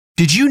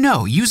Did you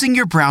know using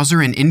your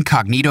browser in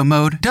incognito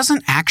mode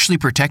doesn't actually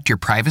protect your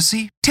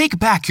privacy? Take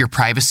back your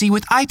privacy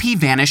with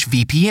IPVanish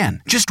VPN.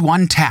 Just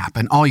one tap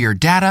and all your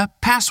data,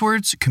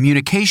 passwords,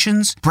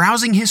 communications,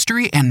 browsing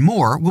history, and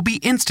more will be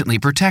instantly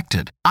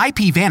protected.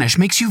 IPVanish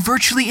makes you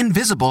virtually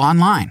invisible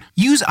online.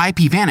 Use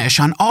IPVanish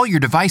on all your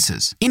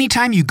devices,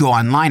 anytime you go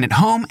online at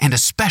home and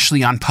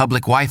especially on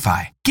public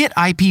Wi-Fi. Get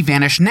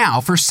IPVanish now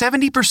for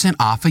 70%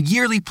 off a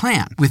yearly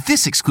plan with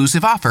this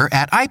exclusive offer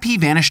at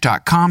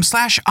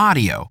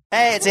ipvanish.com/audio.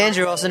 Hey, it's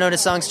Andrew, also known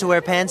as Songs to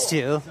Wear Pants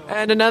To.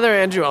 And another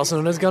Andrew, also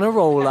known as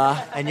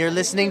Gunnarolla. And you're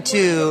listening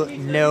to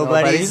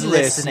Nobody's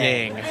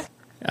Listening.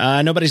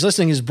 Nobody's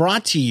Listening is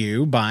brought to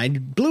you by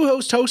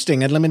Bluehost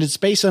Hosting. Unlimited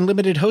space,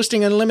 unlimited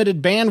hosting,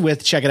 unlimited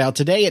bandwidth. Check it out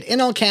today at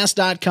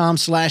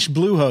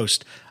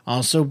nlcast.com/Bluehost.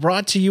 Also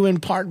brought to you in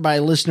part by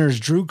listeners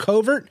Drew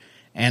Covert,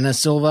 Anna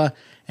Silva,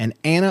 and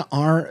Anna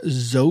R.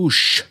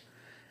 Zosh.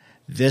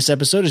 This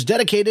episode is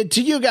dedicated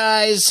to you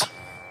guys.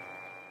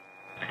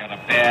 I got a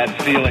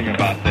bad feeling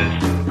about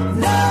this.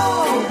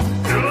 No!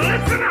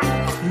 Listen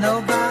up!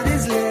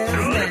 Nobody's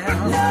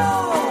listening.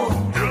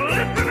 No!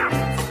 Listen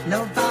up!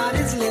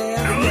 Nobody's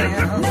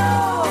listening.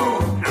 No!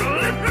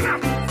 Listen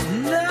up!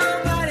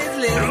 Nobody's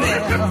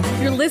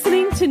listening. You're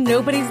listening to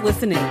Nobody's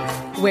Listening,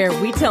 where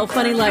we tell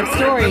funny life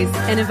stories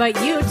and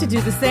invite you to do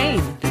the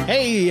same.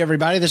 Hey,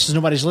 everybody, this is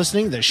Nobody's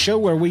Listening, the show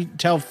where we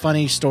tell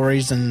funny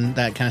stories and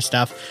that kind of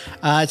stuff.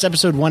 It's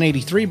episode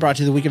 183, brought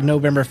to you the week of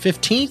November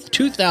 15th,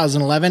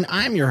 2011.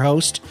 I'm your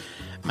host.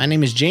 My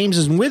name is James,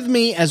 and with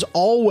me, as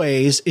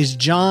always, is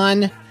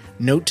John,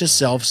 Note to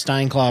Self,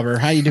 Steinklauber.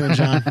 How you doing,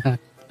 John?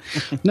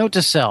 Note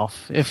to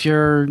self. If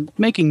you're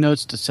making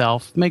notes to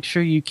self, make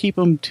sure you keep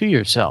them to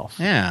yourself.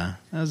 Yeah,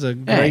 that was a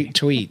great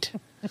tweet.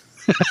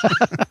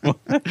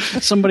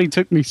 Somebody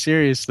took me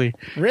seriously.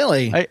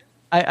 Really?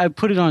 I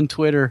put it on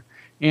Twitter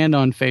and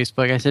on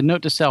Facebook. I said,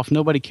 note to self,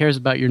 nobody cares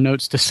about your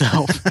notes to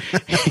self.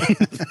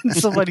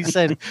 Somebody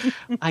said,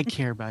 I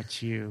care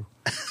about you.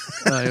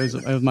 It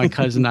was my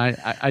cousin.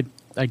 I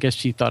guess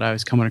she thought I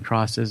was coming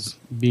across as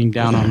being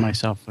down on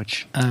myself,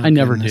 which I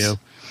never do.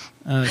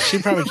 She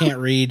probably can't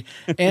read.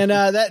 And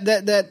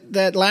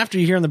that laughter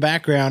you hear in the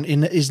background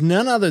is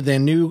none other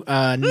than new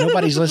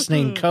Nobody's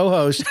Listening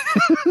co-host.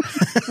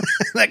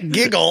 That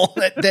giggle,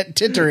 that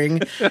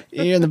tittering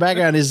in the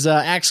background is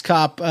Axe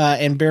Cop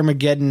and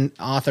Bearmageddon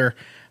author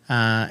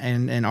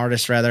and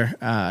artist, rather,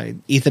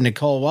 Ethan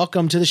Nicole.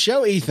 Welcome to the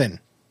show, Ethan.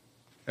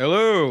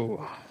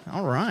 Hello.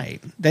 All right.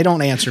 They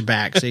don't answer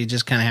back, so you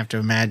just kind of have to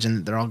imagine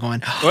that they're all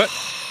going, what?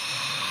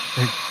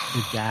 They're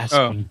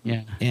gasping. Oh.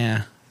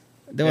 Yeah.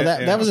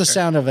 That was the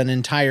sound of an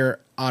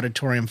entire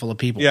auditorium full of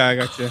people. Yeah, I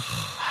got you.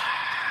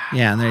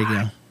 Yeah, there you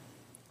go.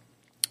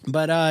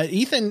 But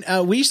Ethan,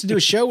 we used to do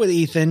a show with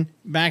Ethan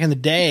back in the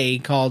day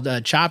called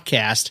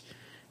Chopcast,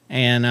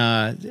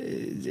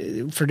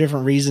 and for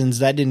different reasons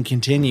that didn't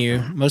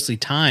continue, mostly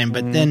time.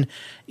 But then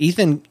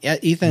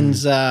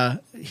Ethan's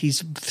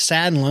he's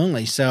sad and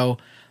lonely, so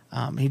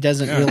he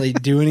doesn't really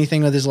do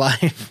anything with his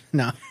life.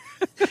 No.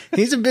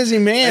 He's a busy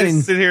man. I just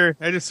sit here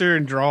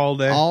and draw all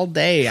day. All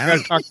day. I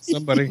gotta talk to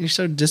somebody. You're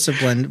so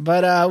disciplined.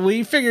 But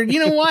we figured,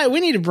 you know what?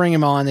 We need to bring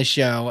him on the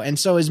show. And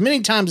so as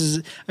many times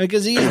as,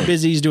 because he's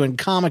busy, he's doing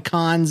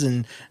Comic-Cons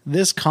and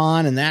this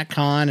con and that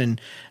con and,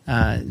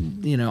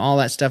 all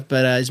that stuff.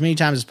 But as many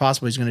times as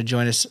possible, he's going to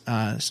join us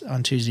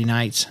on Tuesday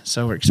nights.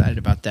 So we're excited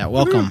about that.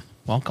 Welcome.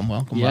 Welcome.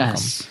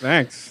 Yes.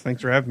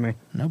 Thanks for having me.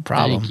 No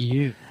problem. Thank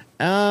you.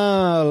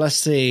 Let's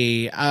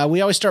see.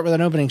 We always start with an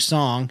opening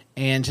song,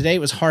 and today it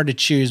was hard to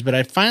choose, but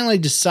I finally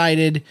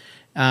decided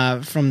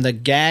from the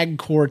Gag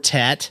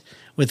Quartet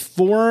with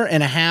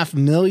 4.5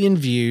 million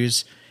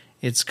views.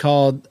 It's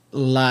called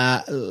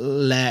La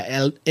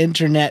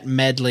Internet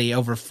Medley,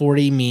 over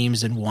 40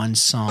 memes in one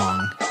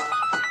song.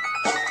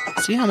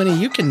 See how many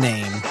you can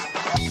name.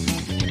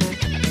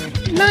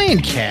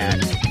 Nyan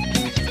Cat.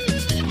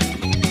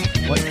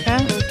 What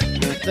cat?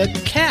 The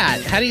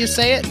cat. How do you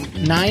say it?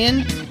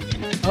 Nyan?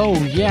 Oh,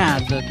 yeah,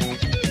 the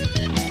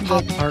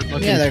Pop-Tart looking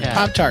cat. Yeah, they're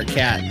Pop-Tart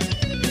cat.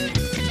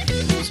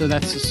 So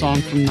that's a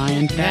song from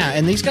Nyan Cat? Yeah,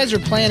 and these guys are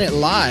playing it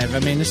live. I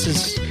mean, this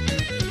is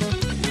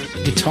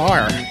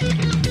guitar.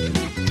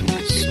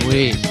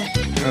 Sweet.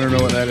 I don't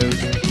know what that is.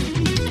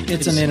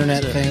 It's an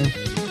internet thing.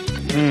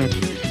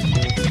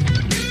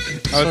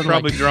 I was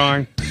probably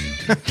drawing.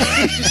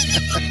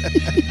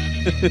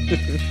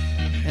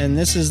 And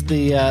this is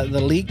the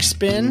leak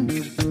spin.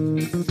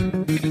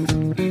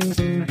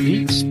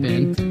 Leak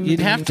spin? You'd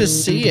have to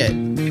see it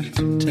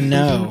to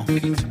know.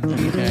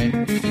 Okay.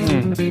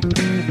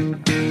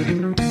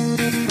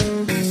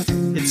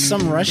 It's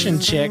some Russian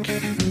chick,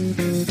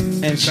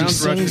 and she Sounds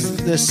sings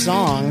Russian. this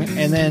song,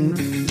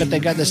 but they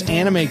got this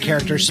anime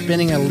character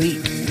spinning a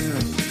leak.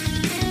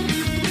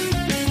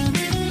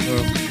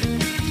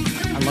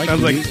 I like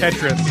Sounds the like music.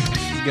 Tetris.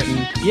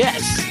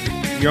 Yes.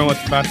 You're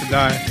almost about to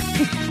die.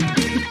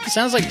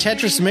 Sounds like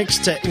Tetris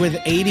mixed with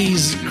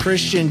 80s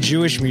Christian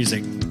Jewish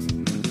music.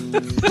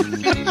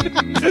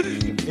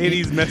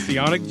 80s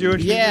Messianic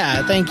Jewish?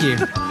 Yeah, thank you.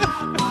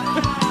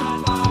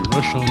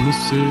 Rush on the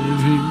city.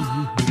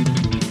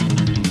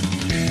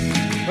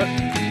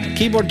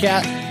 Keyboard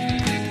cat.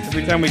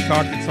 Every time we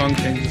talk, the song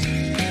changes.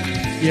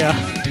 Yeah.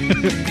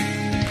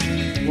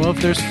 Well, if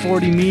there's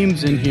 40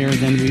 memes in here,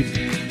 then we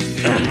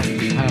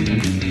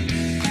happen.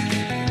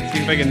 See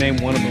if I can name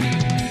one of them.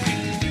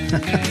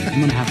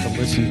 I'm gonna have to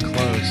listen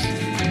close.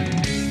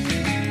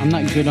 I'm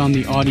not good on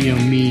the audio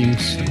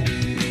memes.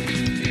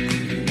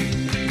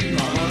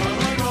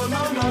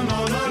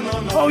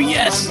 Oh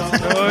yes!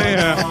 Oh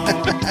yeah.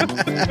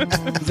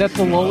 Is that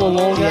the Lola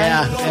Lol guy?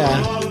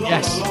 Yeah.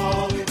 Yes.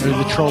 Or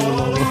the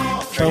Trollolo.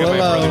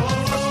 Trollolo.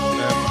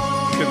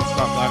 Couldn't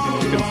stop laughing.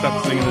 Couldn't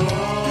stop singing it.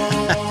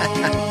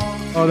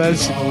 Oh,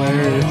 that's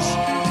hilarious.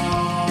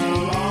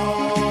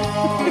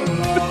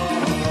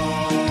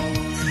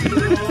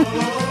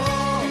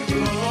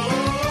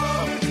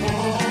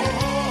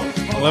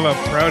 I love how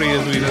proud he is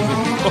when he does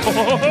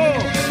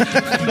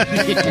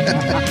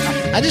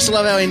it. I just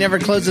love how he never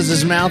closes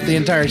his mouth the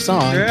entire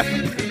song. Yeah.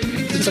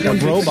 It's like a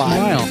robot,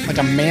 smile. like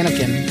a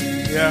mannequin.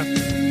 Yeah.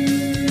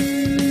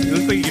 It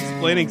looks like he's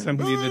explaining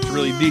something that's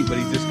really deep, but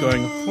he's just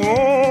going,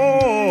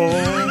 oh.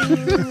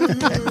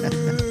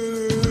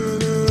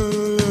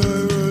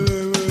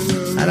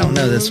 I don't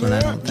know this one, I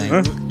don't think.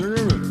 Huh?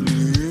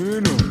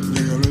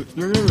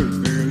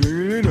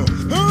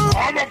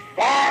 I'm a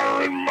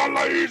fire in my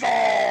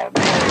laser.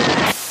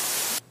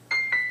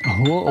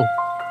 Whoa.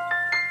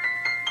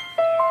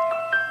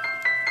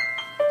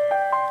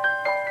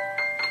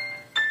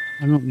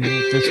 I don't know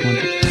what this one.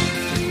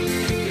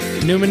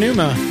 Numa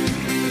Numa.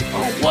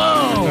 Oh,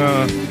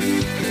 whoa!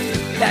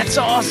 That's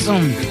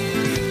awesome.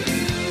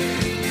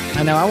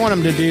 I know, I want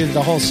him to do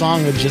the whole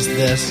song with just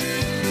this.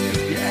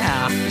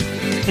 Yeah.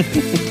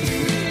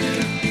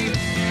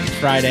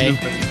 Friday.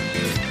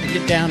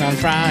 Get down on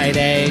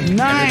Friday.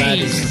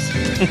 Nice.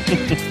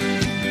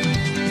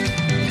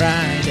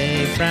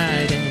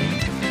 Friday.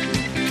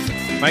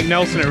 Mike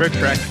Nelson at Rick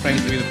Track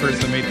claims to be the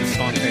person that made this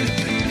song famous.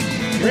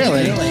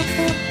 Really?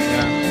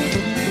 Yeah.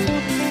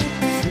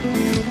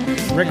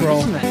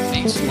 Rickroll. Listen to that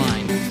bass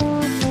line.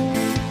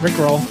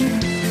 Rickroll.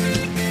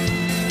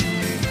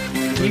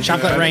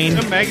 Chocolate Rain.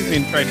 Some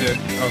magazine tried to...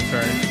 Oh,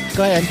 sorry.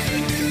 Go ahead.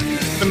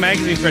 Some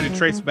magazine tried to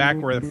trace back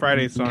where the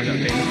Friday song got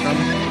famous from.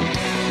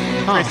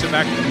 Traced it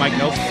back to Mike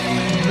Nelson.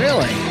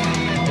 Really?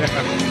 Yeah.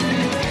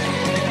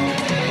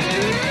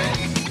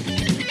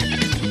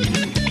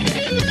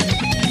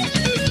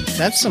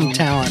 That's some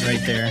talent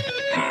right there.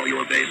 All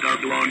your days are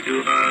belong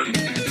to us.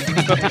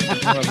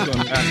 I was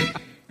going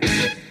back.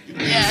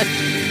 Yes.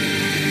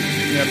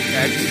 You have a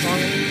action song?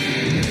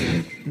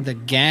 The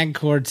Gag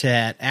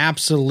Quartet.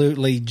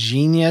 Absolutely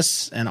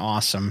genius and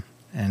awesome.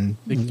 And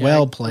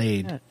well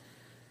played.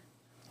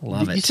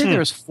 Love it. You said there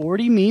was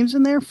 40 memes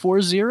in there?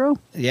 40?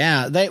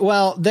 Yeah.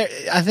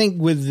 I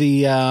think with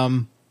the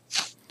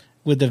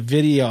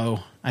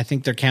video, I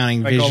think they're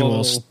counting Like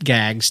visual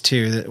gags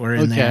too that were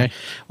in there.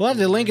 We'll have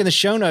the link in the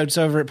show notes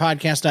over at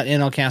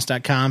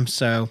podcast.nlcast.com.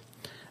 So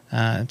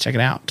check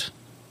it out.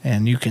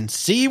 And you can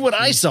see what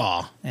I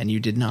saw, and you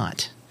did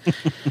not.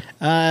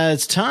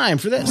 It's time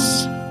for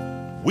this.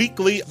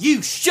 Weekly.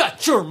 You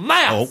shut your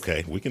mouth!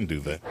 Okay, we can do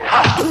that.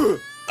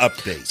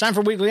 Update. It's time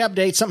for weekly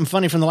update, something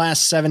funny from the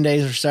last 7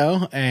 days or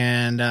so.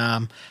 And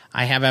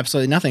I have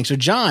absolutely nothing. So,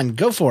 John,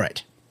 go for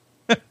it.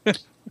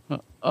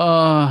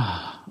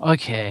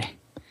 Okay.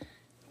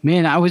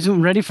 Man, I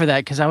wasn't ready for that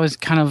because I was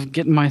kind of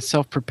getting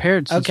myself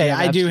prepared. Okay,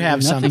 I do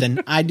have something.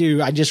 I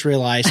just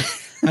realized.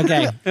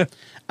 Okay.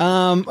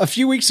 A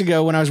few weeks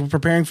ago when I was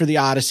preparing for the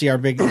Odyssey, our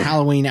big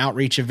Halloween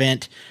outreach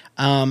event,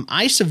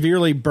 I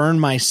severely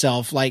burned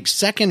myself, like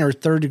second or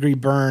third degree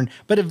burn,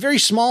 but a very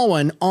small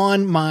one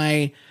on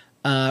my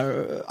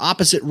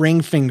opposite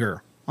ring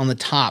finger on the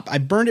top. I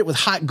burned it with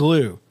hot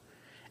glue.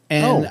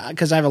 And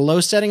because I have a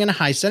low setting and a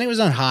high setting, it was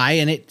on high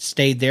and it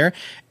stayed there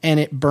and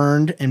it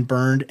burned and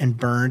burned and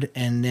burned.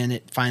 And then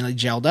it finally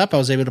gelled up. I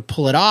was able to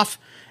pull it off.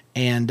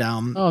 And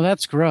oh,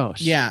 that's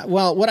gross. Yeah.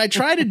 Well, what I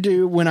try to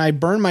do when I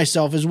burn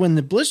myself is when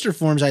the blister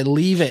forms, I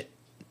leave it.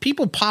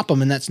 People pop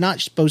them, and that's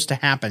not supposed to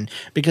happen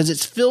because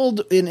it's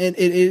filled in. It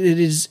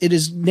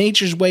is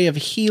nature's way of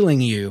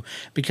healing you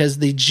because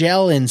the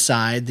gel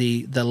inside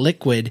the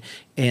liquid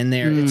in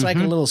there, it's like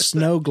a little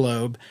snow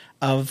globe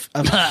of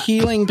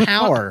healing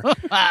power.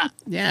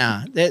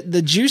 Yeah,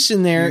 the juice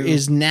in there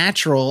is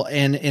natural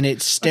and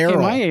it's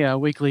sterile. Okay, my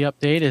weekly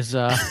update is.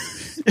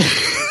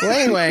 Well,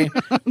 anyway,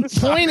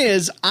 point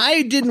is,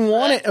 I didn't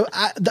want it.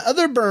 The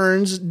other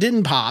burns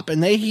didn't pop,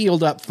 and they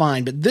healed up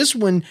fine, but this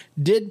one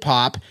did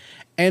pop.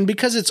 And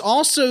because it's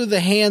also the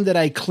hand that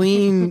I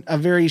clean a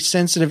very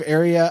sensitive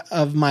area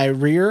of my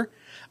rear,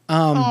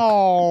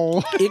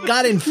 it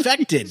got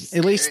infected.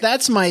 At least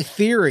that's my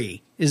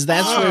theory, is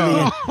that's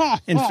where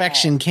the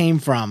infection came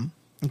from.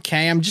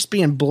 Okay, I'm just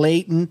being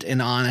blatant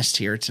and honest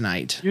here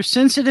tonight. Your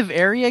sensitive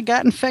area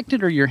got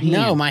infected or your hand?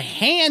 No, my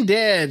hand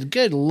did.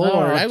 Good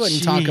Lord. I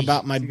wouldn't talk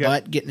about my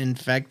butt getting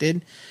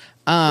infected.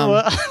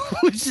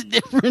 What's the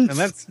difference?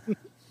 And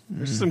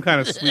there's some kind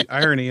of sweet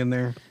irony in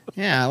there.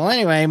 Yeah, well,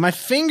 anyway, my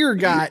finger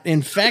got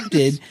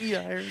infected,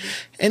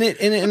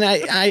 and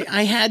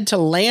I had to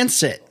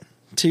lance it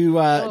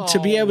to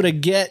be able to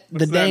get the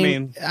What's that dang.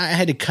 mean? I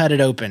had to cut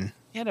it open.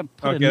 You had to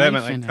put Okay, a that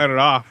knife meant in like it. cut it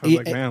off. I was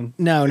like, man.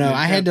 No,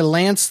 I had to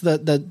lance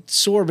the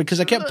sword because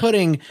I kept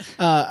putting,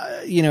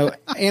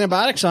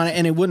 antibiotics on it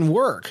and it wouldn't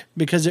work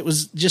because it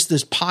was just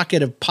this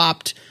pocket of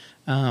popped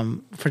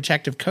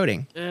protective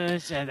coating.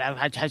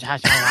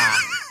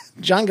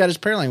 John got his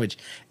prayer language.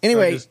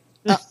 Anyway,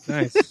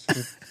 Nice.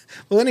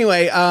 well,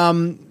 anyway,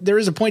 there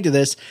is a point to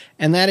this,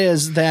 and that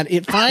is that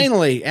it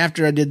finally,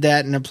 after I did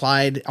that and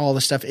applied all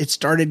the stuff, it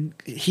started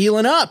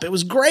healing up. It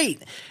was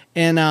great.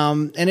 And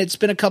it's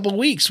been a couple of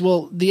weeks.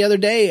 Well, the other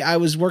day I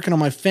was working on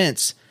my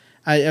fence.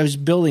 I was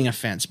building a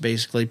fence,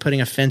 basically putting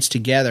a fence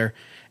together.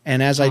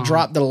 And as I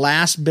dropped the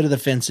last bit of the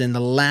fence in,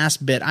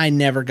 I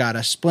never got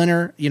a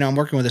splinter. I'm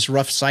working with this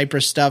rough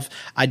cypress stuff.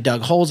 I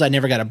dug holes. I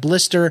never got a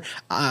blister.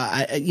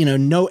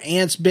 No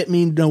ants bit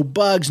me, no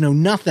bugs, no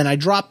nothing. I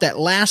dropped that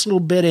last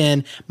little bit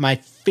in. My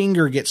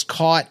finger gets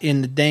caught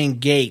in the dang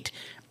gate,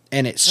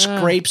 and it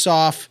scrapes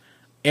off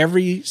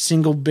every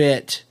single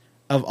bit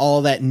of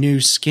all that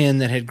new skin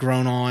that had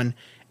grown on.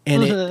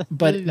 And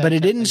but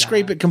it didn't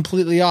scrape it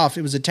completely off.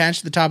 It was attached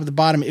to the top of the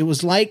bottom. It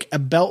was like a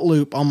belt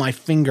loop on my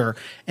finger,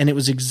 and it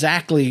was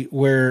exactly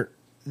where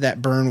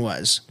that burn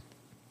was.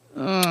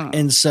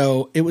 And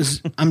so it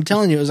was, I'm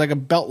telling you, it was like a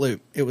belt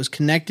loop. It was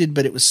connected,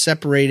 but it was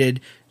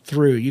separated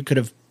through. You could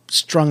have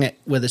strung it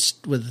with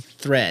a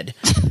thread.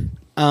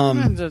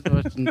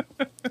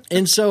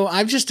 And so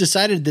I've just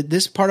decided that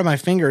this part of my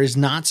finger is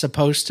not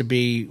supposed to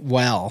be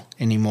well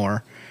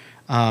anymore.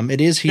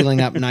 It is healing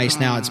up nice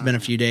now. It's been a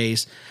few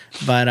days,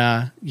 but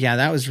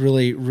that was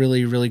really,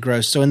 really, really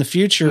gross. So in the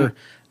future,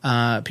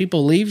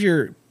 people leave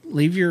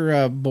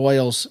your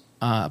boils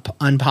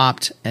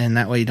unpopped, and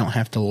that way you don't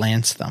have to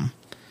lance them.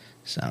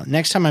 So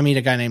next time I meet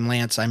a guy named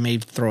Lance, I may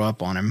throw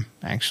up on him.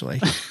 Actually,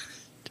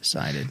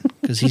 decided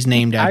because he's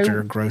named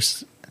after a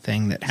gross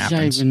thing that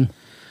happens.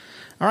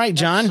 All right,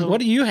 John, what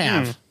do you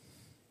have?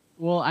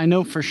 Well, I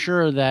know for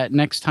sure that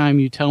next time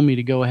you tell me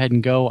to go ahead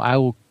and go, I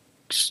will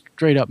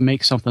straight up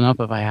make something up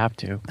if I have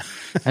to.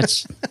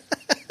 That's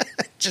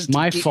just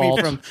my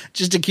fault.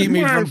 Just to keep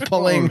me from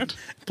pulling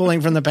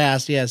from the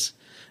past. Yes.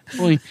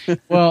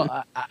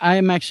 Well, I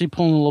am actually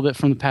pulling a little bit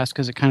from the past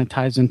because it kind of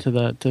ties into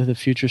the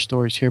future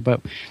stories here.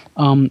 But,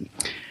 and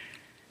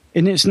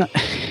it's not.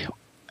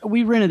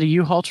 We rented a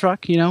U-Haul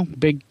truck,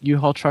 big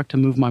U-Haul truck to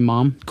move my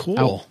mom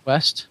out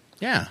west.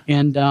 Yeah,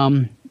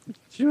 and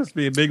she must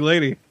be a big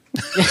lady.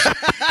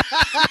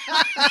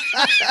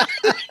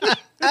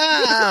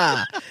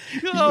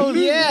 Oh,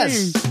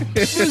 yes.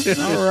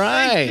 All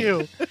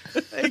right.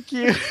 Thank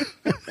you.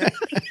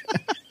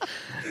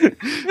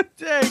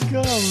 Dang,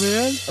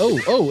 man.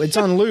 Oh, it's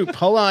on loop.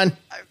 Hold on.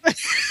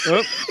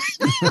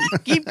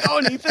 Keep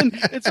going, Ethan.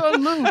 It's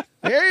on loop.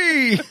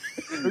 Hey.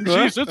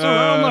 She sits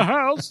around the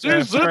house. She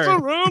sits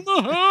around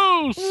the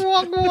house.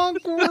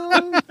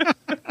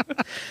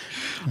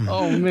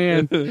 Oh,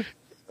 man.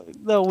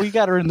 No, we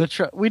got her in the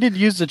truck. We didn't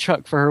use the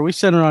truck for her. We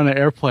sent her on an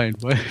airplane.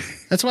 But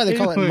that's why they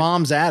call it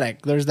Mom's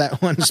Attic. There's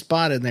that one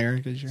spot in there.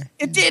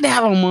 It did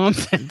have a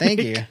mom's attic.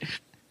 Thank you.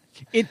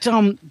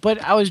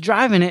 But I was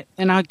driving it,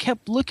 and I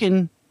kept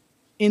looking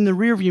in the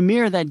rearview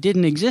mirror that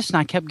didn't exist, and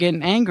I kept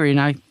getting angry, and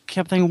I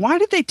kept thinking, why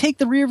did they take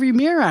the rearview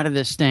mirror out of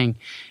this thing?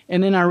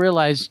 And then I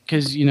realized,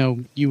 because,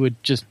 you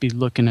would just be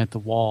looking at the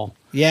wall.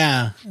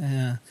 Yeah.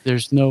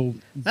 There's no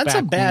That's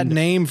a bad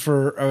name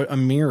for a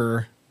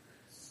mirror.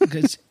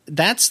 Because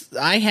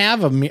I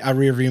have a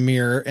rear view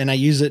mirror, and I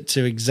use it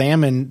to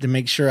examine to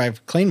make sure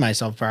I've cleaned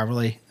myself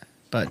properly.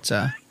 But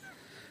oh,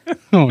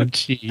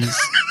 jeez.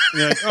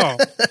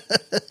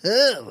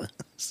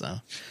 So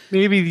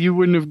maybe you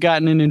wouldn't have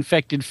gotten an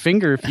infected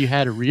finger if you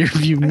had a rear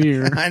view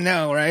mirror. I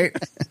know, right?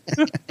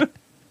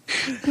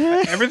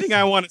 Everything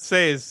I want to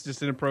say is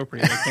just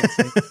inappropriate. I can't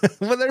say.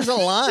 Well, there's a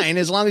line.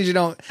 As long as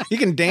you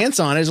can dance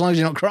on it, as long as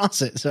you don't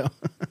cross it. So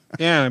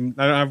yeah, I don't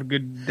have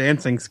good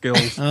dancing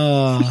skills.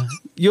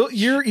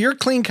 Your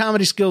clean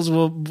comedy skills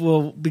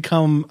will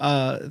become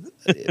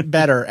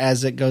better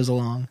as it goes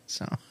along.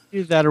 So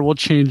either that, or we'll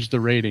change the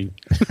rating.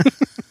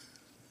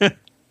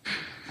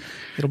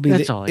 It'll be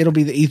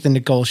the Ethan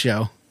Nicole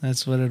Show.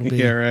 That's what it'll be.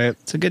 Yeah, right.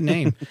 It's a good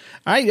name.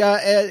 All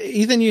right,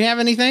 Ethan, you have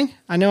anything?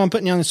 I know I'm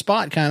putting you on the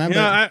spot, kind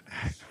of.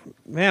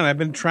 I've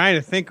been trying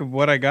to think of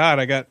what I got.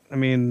 I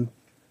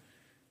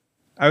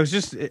was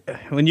just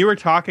when you were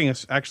talking.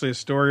 Actually, a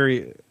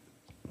story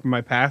from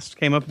my past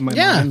came up in my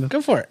mind. Yeah,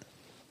 go for it.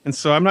 And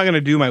so I'm not going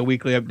to do my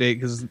weekly update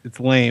because it's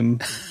lame.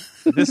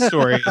 This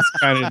story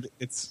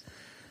is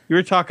you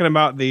were talking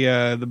about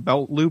the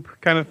belt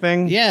loop kind of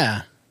thing.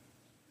 Yeah.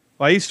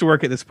 Well, I used to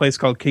work at this place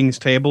called King's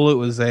Table. It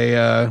was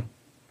a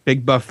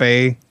big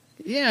buffet.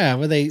 Yeah,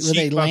 where they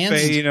land.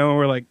 Buffet,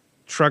 where like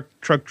truck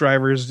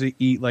drivers to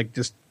eat like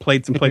just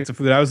plates and plates of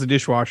food. I was the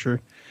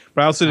dishwasher,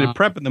 but I also did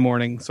prep in the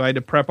morning, so I had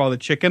to prep all the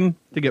chicken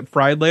to get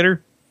fried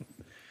later.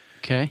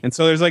 Okay. And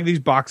so there's like these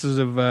boxes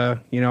of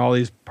all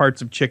these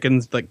parts of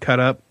chickens like cut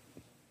up.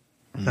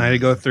 And I had to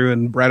go through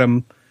and bread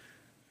them.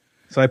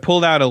 So I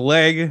pulled out a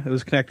leg that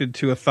was connected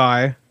to a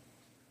thigh.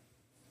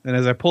 And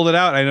as I pulled it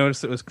out, I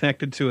noticed it was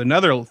connected to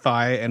another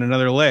thigh and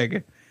another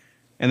leg.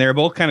 And they were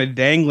both kind of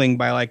dangling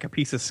by like a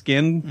piece of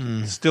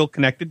skin, still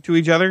connected to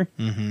each other.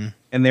 Mm-hmm.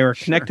 And they were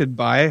connected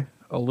by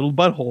a little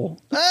butthole.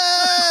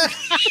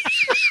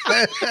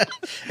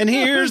 And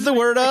here's the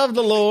word of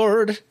the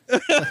Lord.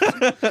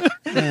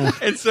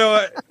 And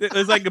so it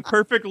was like a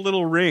perfect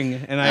little ring.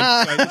 And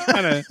I just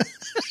kind of,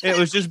 it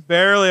was just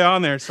barely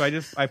on there. So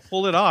I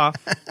pulled it off.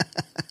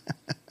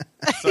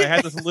 So I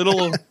had this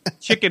little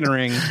chicken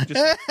ring.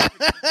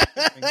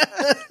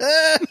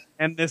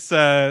 And this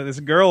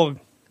girl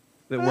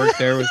that worked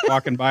there was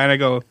walking by, and I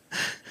go,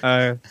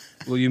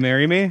 will you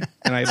marry me?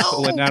 And I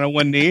went down on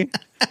one knee,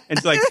 and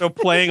she's like, so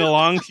playing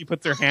along, she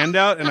puts her hand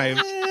out, and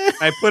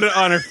I put it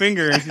on her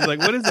finger, and she's like,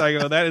 what is that? I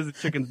go, that is a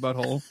chicken's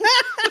butthole.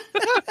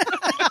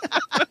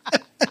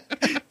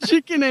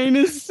 Chicken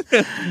anus.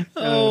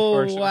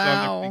 Oh,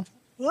 wow.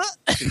 What?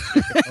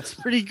 That's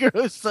pretty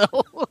gross,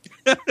 though.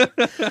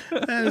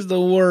 That is the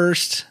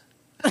worst.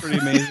 Pretty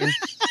amazing.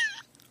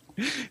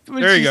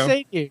 There you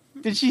go.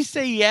 Did she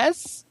say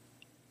yes?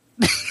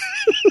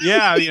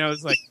 Yeah,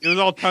 it was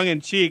all tongue in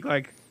cheek.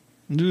 Like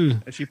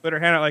she put her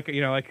hand out, like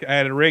I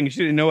had a ring. She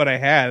didn't know what I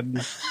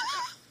had.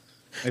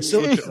 I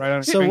slipped it right on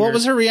her So finger. what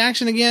was her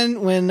reaction again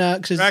when? Her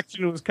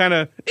reaction was kind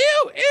of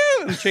ew,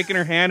 and shaking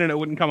her hand, and it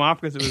wouldn't come off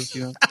because it was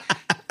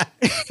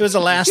it was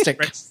elastic.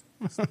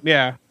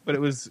 Yeah, but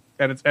it was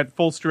at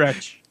full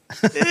stretch.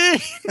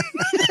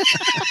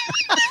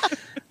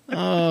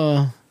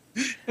 Oh.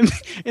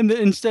 And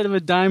instead of a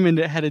diamond,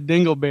 it had a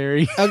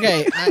dingleberry.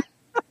 Okay.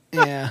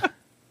 Yeah.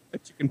 A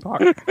chicken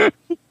pox.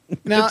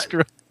 Now,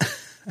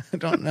 I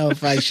don't know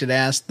if I should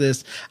ask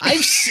this.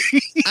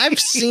 I've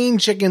seen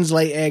chickens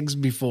lay eggs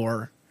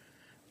before.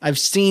 I've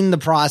seen the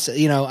process,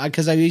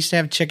 because I used to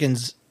have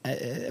chickens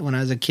when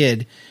I was a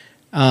kid.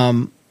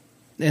 And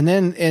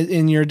then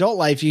in your adult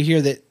life, you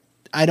hear that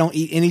I don't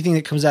eat anything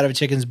that comes out of a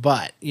chicken's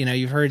butt.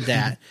 You've heard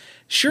that.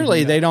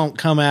 Surely they don't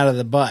come out of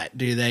the butt,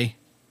 do they?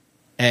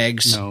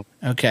 Eggs? No.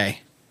 Okay.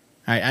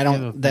 I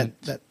don't.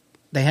 That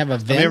they have a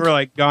vent. I've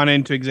never gone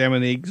in to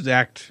examine the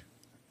exact.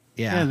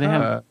 Yeah, they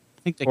have. I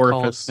think they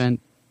orifice. call it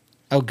vent.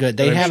 Oh, good.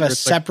 They have a It's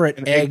separate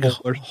an egg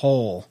hole.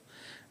 hole.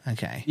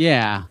 Okay.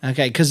 Yeah.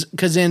 Okay,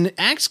 because in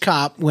Axe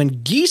Cop,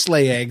 when geese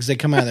lay eggs, they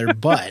come out of their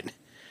butt.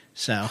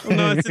 So Well,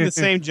 no, it's in the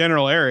same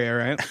general area,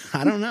 right?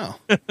 I don't know.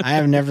 I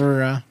have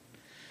never.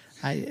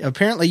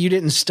 Apparently, you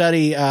didn't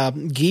study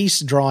geese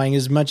drawing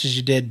as much as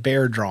you did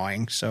bear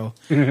drawing. So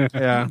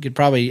Yeah. you could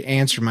probably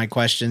answer my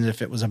questions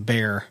if it was a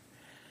bear.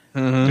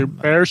 Do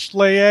bears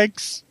lay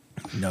eggs?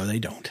 No, they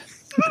don't.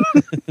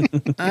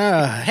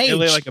 Hey, They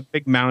lay like a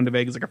big mound of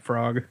eggs, like a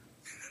frog.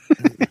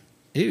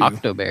 ew.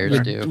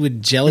 Octobears do.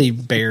 With jelly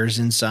bears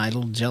inside,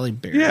 little jelly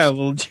bears. Yeah,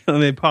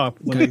 they pop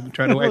when they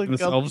try to wipe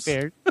themselves.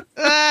 Chat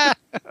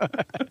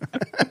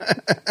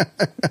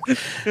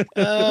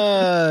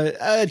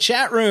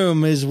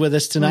room is with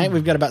us tonight.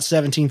 We've got about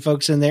 17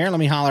 folks in there. Let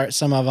me holler at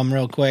some of them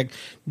real quick.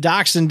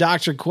 Docs and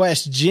Dr.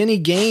 Quest, Jenny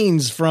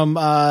Gaines from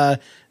what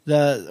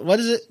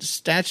is it?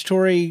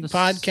 Statutory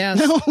podcast?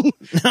 No.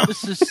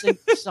 This is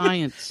Succinct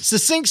Science.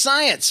 Succinct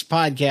Science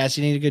podcast.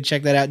 You need to go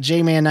check that out.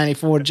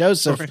 J-Man94,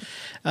 Joseph,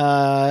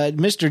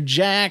 Mr.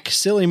 Jack,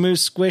 Silly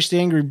Moose, Squish the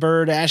Angry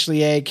Bird,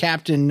 Ashley A,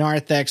 Captain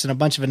Narthex, and a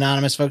bunch of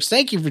anonymous folks.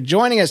 Thank you for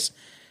joining us.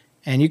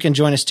 And you can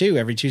join us too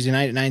every Tuesday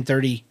night at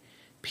 9:30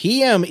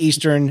 p.m.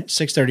 Eastern,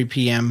 6:30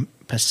 p.m.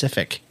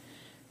 Pacific.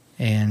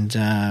 And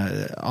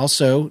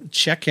also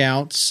check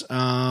out.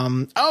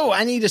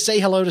 I need to say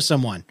hello to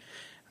someone.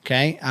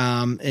 Okay.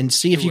 And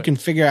see if you can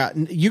figure out.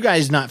 You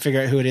guys not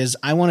figure out who it is.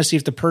 I want to see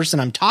if the person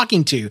I'm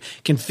talking to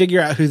can figure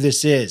out who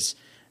this is.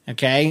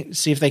 Okay.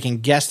 See if they can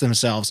guess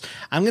themselves.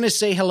 I'm going to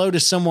say hello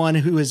to someone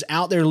who is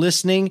out there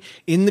listening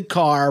in the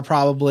car,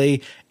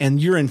 probably, and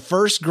you're in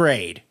first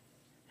grade.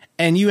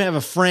 And you have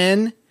a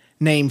friend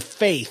named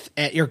Faith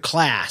at your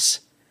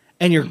class.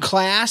 And your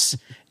class,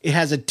 it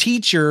has a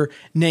teacher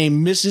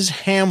named Mrs.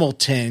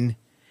 Hamilton.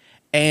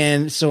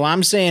 And so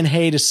I'm saying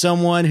hey to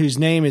someone whose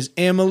name is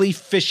Emily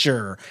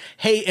Fisher.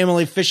 Hey,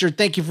 Emily Fisher,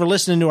 thank you for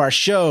listening to our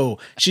show.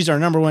 She's our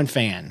 #1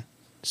 fan.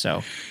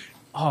 So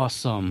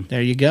Awesome.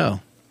 there you go.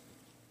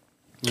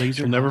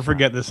 You'll never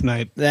forget this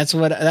night. That's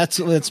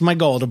my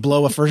goal, to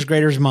blow a first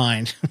grader's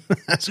mind.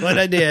 That's what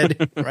I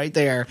did right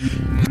there.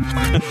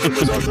 It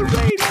was on the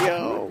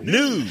radio.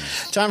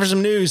 News. Time for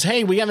some news.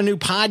 Hey, we have a new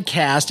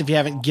podcast. If you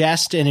haven't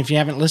guessed and if you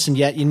haven't listened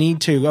yet, you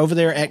need to. Over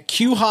there at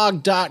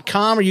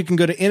qhog.com, or you can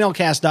go to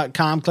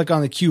nlcast.com, click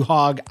on the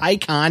qhog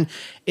icon.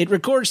 It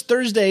records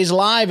Thursdays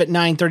live at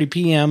 9:30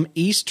 p.m.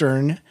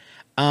 Eastern.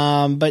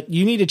 But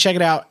you need to check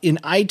it out in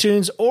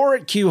iTunes or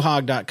at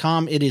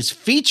qhog.com. It is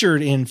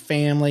featured in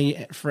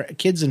family, for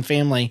kids and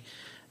family,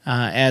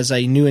 as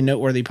a new and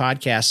noteworthy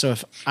podcast. So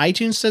if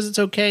iTunes says it's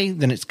okay,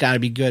 then it's got to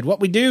be good. What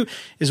we do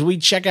is we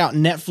check out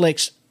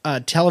Netflix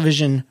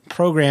television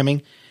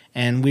programming,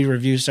 and we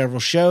review several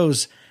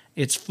shows.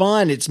 It's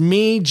fun. It's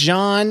me,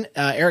 John,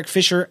 Eric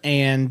Fisher,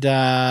 and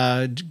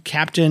Dr.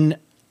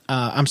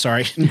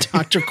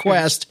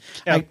 Quest,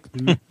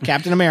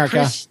 Captain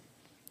America,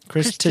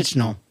 Chris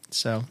Tichnell.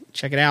 So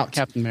check it out.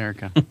 Captain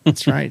America.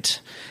 That's right.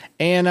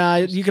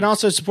 And you can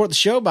also support the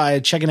show by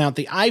checking out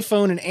the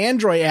iPhone and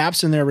Android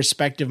apps in their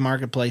respective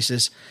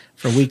marketplaces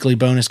for weekly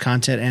bonus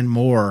content and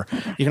more.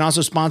 You can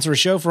also sponsor a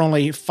show for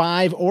only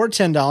 $5 or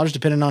 $10,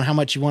 depending on how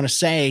much you want to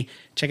say.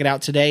 Check it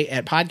out today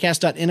at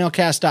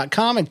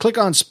podcast.nlcast.com and click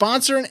on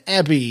Sponsor an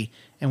Epi,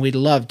 and we'd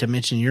love to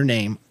mention your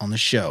name on the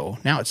show.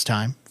 Now it's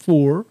time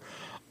for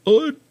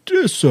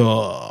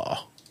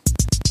Odessa.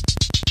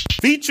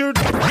 Featured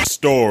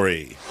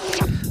story.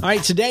 All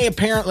right, today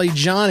apparently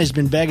John has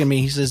been begging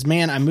me. He says,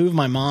 "Man, I moved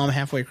my mom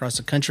halfway across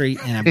the country,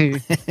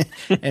 and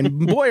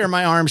and boy, are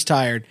my arms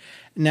tired."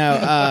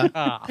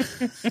 No,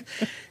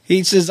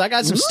 he says, "I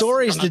got some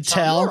stories to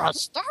tell."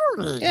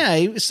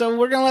 Yeah, so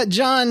we're gonna let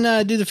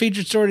John do the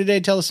featured story today.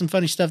 Tell us some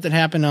funny stuff that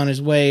happened on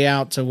his way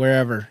out to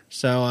wherever.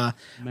 So,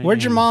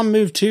 where'd your mom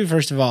move to?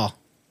 First of all,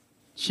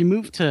 she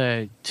moved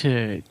to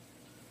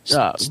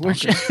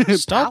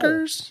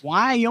Stalkers,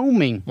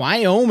 Wyoming.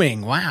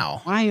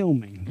 Wow,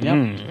 Wyoming.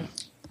 Yep.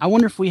 I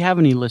wonder if we have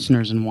any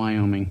listeners in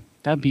Wyoming.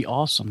 That'd be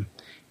awesome,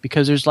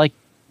 because there's like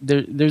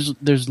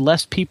there's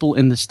less people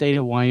in the state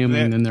of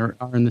Wyoming than there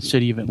are in the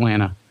city of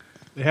Atlanta.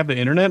 They have the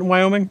internet in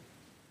Wyoming?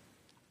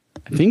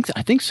 I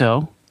think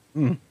so.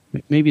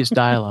 Maybe it's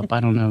dial-up.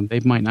 I don't know. They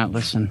might not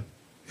listen.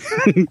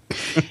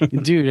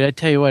 Dude, I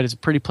tell you what, it's a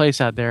pretty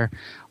place out there.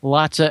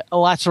 Lots of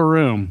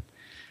room.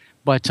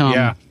 But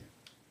yeah.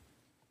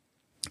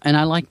 And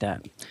I like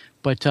that.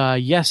 But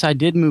yes, I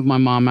did move my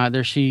mom out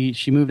there. She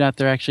moved out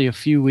there actually a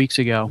few weeks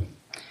ago,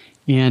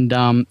 and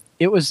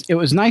it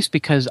was nice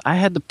because I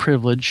had the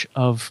privilege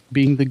of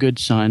being the good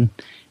son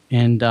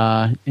and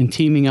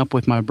teaming up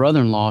with my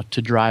brother-in-law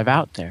to drive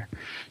out there.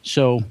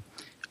 So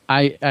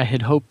I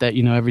had hoped that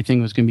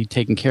everything was going to be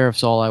taken care of.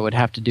 So all I would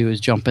have to do is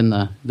jump in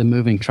the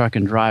moving truck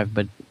and drive.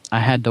 But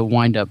I had to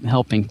wind up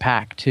helping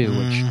pack too,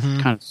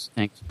 which kind of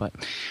stinks. But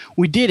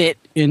we did it,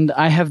 and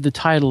I have the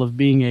title of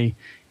being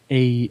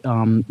a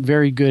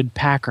very good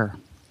packer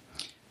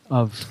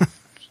of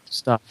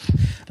stuff.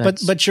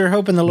 But you're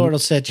hoping the Lord will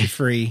set you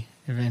free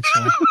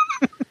eventually.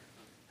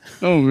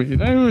 Oh,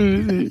 man. I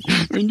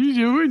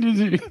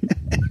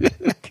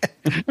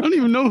don't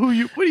even know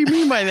what do you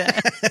mean by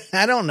that?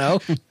 I don't know.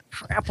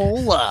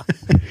 Crapola.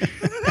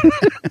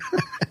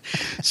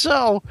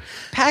 So,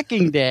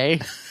 packing day,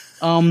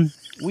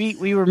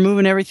 we were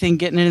moving everything,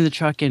 getting into the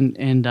truck, and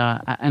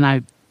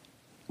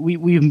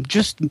we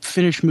just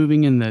finished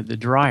moving in the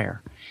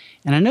dryer.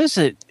 And I noticed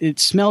that it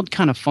smelled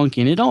kind of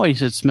funky, and it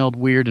always had smelled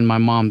weird in my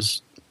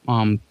mom's,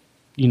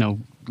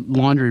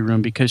 laundry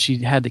room because she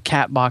had the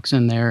cat box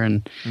in there,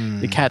 and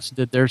the cats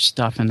did their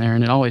stuff in there,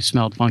 and it always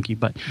smelled funky.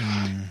 But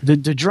the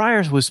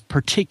dryer was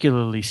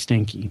particularly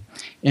stinky.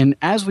 And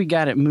as we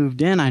got it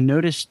moved in, I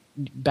noticed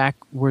back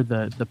where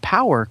the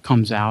power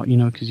comes out,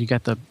 because you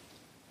got the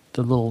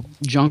little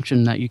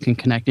junction that you can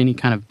connect any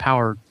kind of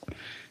power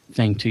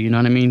thing to. You know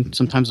what I mean?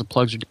 Sometimes the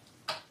plugs are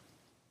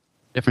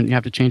different. You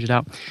have to change it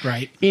out.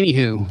 Right.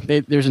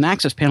 Anywho, there's an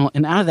access panel,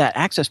 and out of that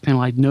access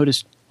panel, I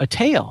noticed a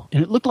tail,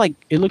 and it looked like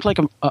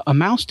a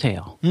mouse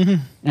tail. Mm-hmm.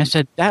 And I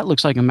said, "That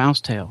looks like a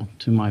mouse tail,"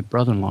 to my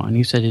brother-in-law, and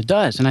he said, "It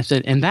does." And I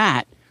said, "And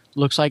that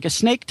looks like a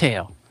snake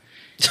tail."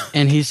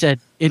 And he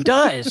said, "It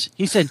does."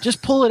 He said,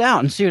 "Just pull it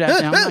out and see what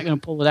happens." I'm not going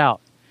to pull it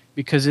out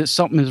because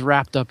something is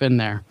wrapped up in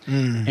there,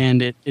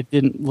 and it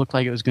didn't look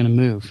like it was going to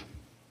move.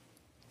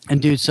 And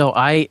dude, so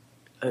I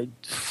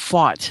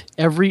fought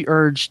every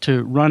urge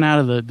to run out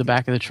of the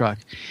back of the truck,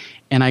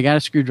 and I got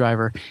a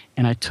screwdriver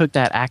and I took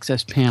that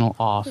access panel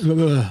off,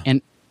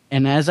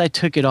 and as I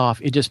took it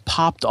off, it just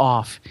popped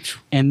off,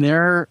 and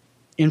there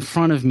in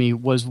front of me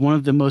was one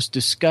of the most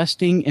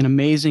disgusting and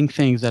amazing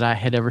things that I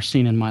had ever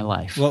seen in my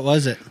life. What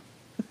was it?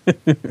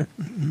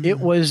 It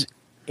was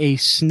a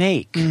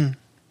snake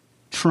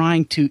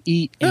trying to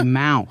eat a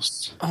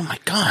mouse. Oh my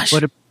gosh.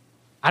 But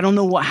I don't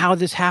know how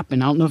this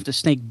happened. I don't know if the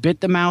snake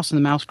bit the mouse and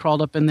the mouse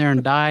crawled up in there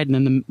and died, and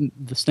then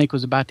the snake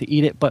was about to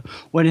eat it. But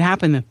what had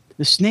happened,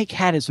 the snake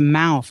had its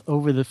mouth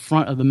over the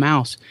front of the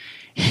mouse,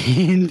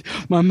 and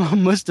my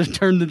mom must have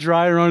turned the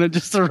dryer on at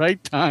just the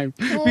right time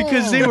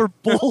because they were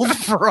both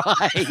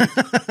fried.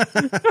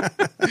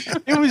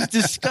 It was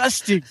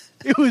disgusting.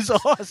 It was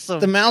awesome.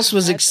 The mouse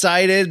was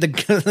excited.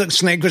 The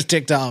snake was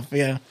ticked off.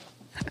 Yeah.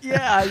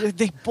 Yeah,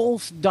 they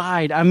both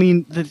died. I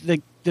mean,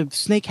 the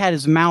snake had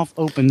his mouth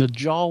open. The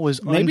jaw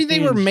was maybe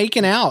they were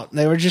making out.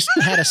 They were just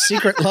had a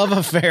secret love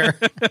affair.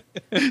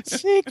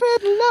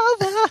 Secret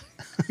lover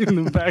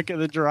in the back of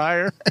the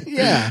dryer.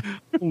 Yeah.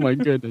 Oh my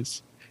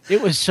goodness,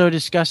 it was so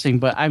disgusting.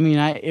 But I mean,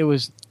 I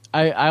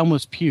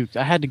almost puked.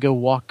 I had to go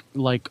walk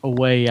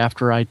away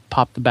after I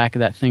popped the back of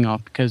that thing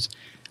off because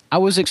I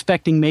was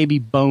expecting maybe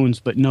bones,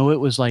 but no, it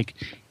was like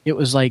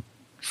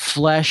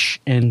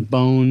flesh and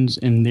bones,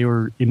 and they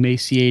were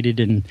emaciated,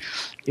 and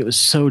it was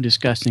so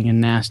disgusting and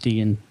nasty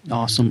and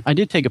awesome. I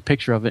did take a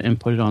picture of it and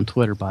put it on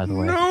Twitter, by the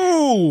way.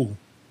 No!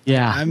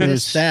 Yeah. I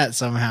missed that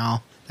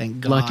somehow.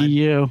 Thank God. Lucky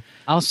you.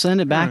 I'll send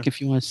it back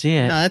if you want to see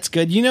it. No, that's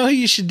good. You know who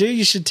you should do?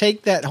 You should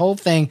take that whole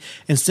thing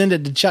and send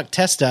it to Chuck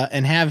Testa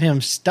and have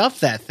him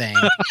stuff that thing.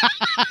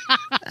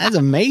 That's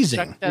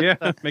amazing.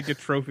 Make a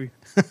trophy.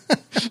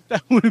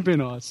 That would have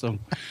been awesome.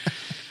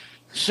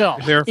 So,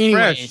 If they're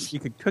anyways, fresh, you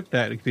could cook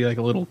that. It could be like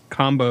a little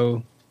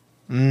combo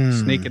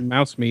snake and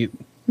mouse meat.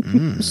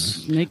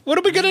 snake. What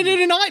are we going to do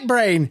tonight,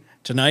 Brain?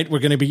 Tonight we're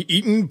going to be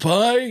eaten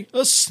by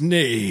a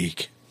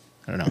snake.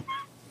 I don't know.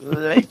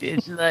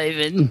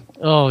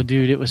 Oh,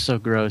 dude, it was so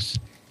gross.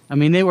 I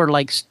mean, they were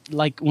like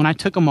when I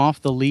took them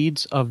off the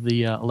leads of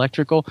the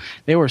electrical,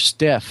 they were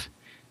stiff.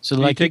 So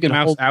Did like you take the could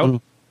mouse hold out?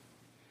 them.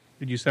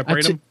 Did you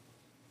separate I them?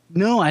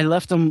 No, I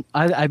left them.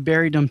 I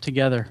buried them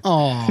together.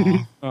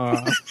 Oh,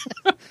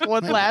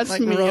 One last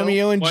like meal.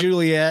 Romeo and What?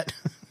 Juliet.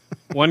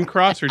 One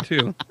cross or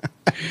two?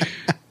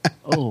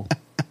 Oh,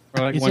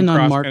 Or like It's one an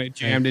cross unmarked kind of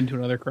jammed into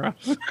another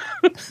cross?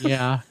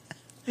 yeah.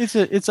 It's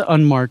an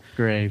unmarked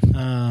grave.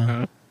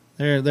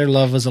 Their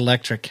love was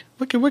electric.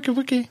 Wiki, wiki,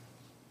 wiki.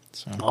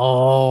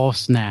 Oh,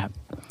 snap.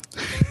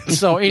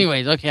 So,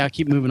 anyways, okay, I'll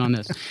keep moving on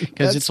this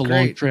because it's a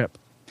long great. trip.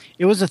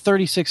 It was a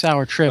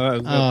 36-hour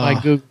trip by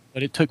Google,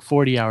 but it took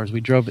 40 hours.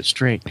 We drove it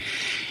straight.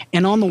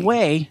 And on the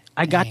way,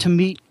 I got to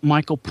meet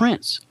Michael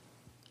Prince.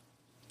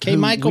 K. who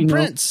Michael we know-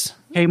 Prince.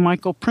 Hey,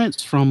 Michael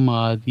Prince from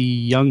the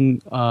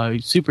Young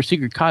Super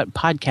Secret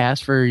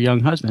podcast for Young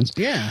Husbands.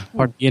 Yeah.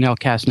 Part of the NL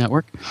Cast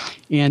Network.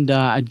 And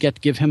I'd get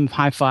to give him a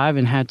high five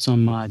and had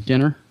some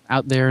dinner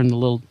out there in the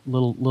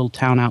little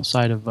town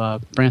outside of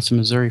Branson,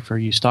 Missouri for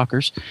you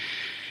stalkers.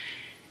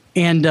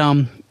 And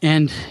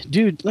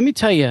dude, let me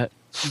tell you,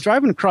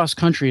 driving across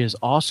country is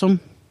awesome,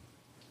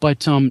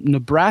 but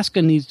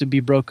Nebraska needs to be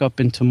broke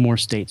up into more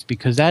states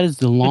because that is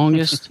the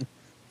longest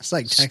It's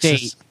like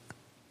Texas. state.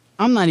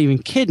 I'm not even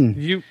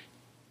kidding.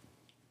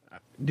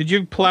 Did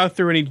you plow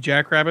through any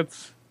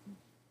jackrabbits?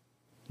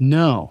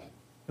 No.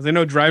 Because I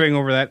know driving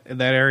over that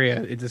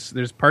area,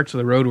 there's parts of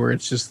the road where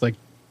it's just like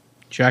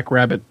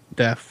jackrabbit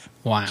death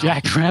Wow.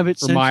 Jackrabbit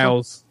for Central?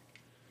 miles.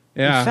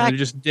 Yeah, In fact- they're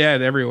just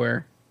dead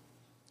everywhere.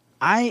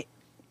 I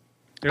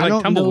They're I like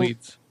don't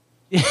tumbleweeds.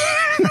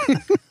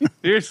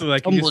 Seriously,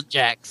 like you just,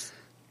 Jacks.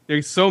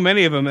 there's so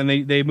many of them,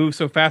 and they move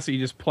so fast that you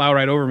just plow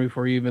right over them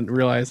before you even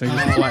realize they're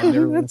just flying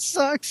everywhere. That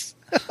sucks.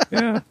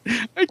 Yeah,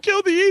 I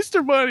killed the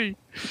Easter Bunny.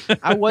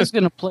 I was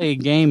going to play a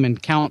game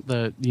and count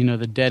the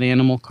dead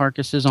animal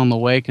carcasses on the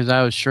way because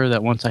I was sure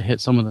that once I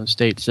hit some of those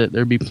states that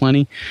there'd be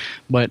plenty,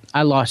 but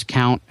I lost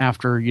count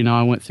after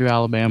I went through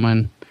Alabama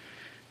and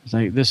it's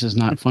like this is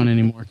not fun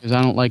anymore because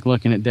I don't like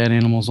looking at dead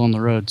animals on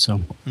the road. So,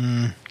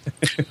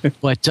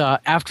 but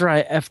after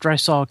I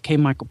saw K.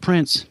 Michael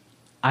Prince,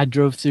 I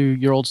drove through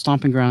your old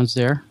stomping grounds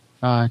there,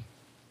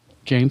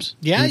 James.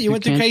 Yeah, you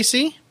went to Kansas.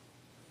 KC?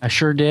 I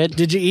sure did.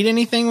 Did you eat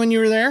anything when you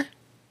were there?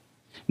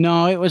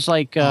 No, it was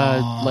like 2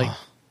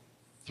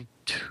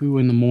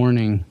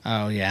 a.m.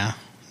 Oh, yeah.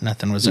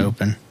 Nothing was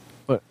open.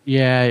 But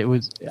yeah, it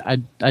was.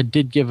 I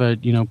did give a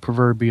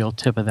proverbial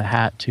tip of the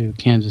hat to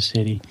Kansas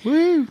City.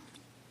 Woo! I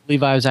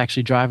believe I was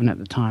actually driving at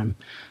the time,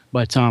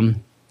 but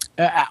on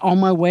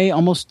my way,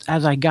 almost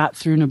as I got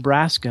through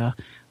Nebraska,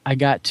 I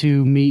got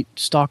to meet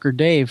Stalker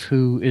Dave,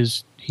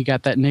 he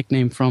got that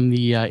nickname from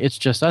the It's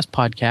Just Us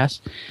podcast.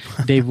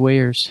 Dave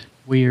Weyers.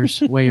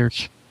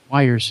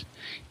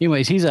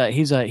 Anyways, he's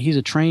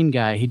a train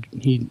guy.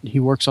 He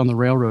works on the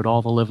railroad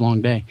all the live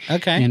long day.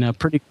 Okay. And a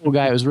pretty cool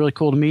guy. It was really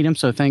cool to meet him.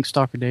 So thanks,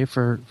 Stalker Dave,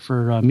 for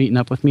meeting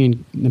up with me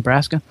in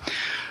Nebraska.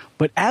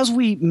 But as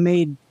we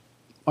made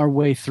our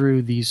way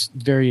through these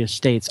various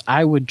states,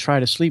 I would try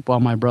to sleep while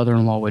my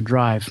brother-in-law would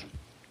drive.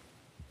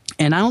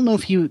 And I don't know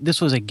if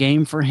this was a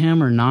game for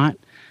him or not,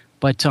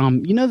 but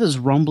those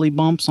rumbly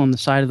bumps on the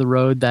side of the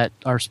road that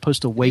are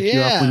supposed to wake you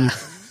up when you.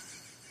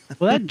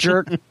 Well, that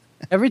jerk.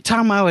 Every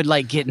time I would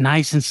get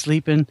nice and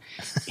sleeping,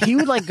 he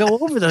would go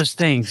over those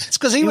things. It's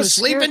because he was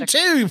sleeping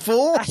too, you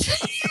fool.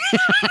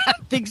 I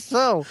think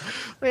so.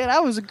 Man, I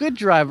was a good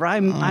driver. I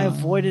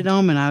avoided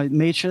him and I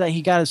made sure that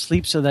he got his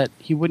sleep so that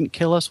he wouldn't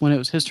kill us when it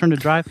was his turn to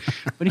drive.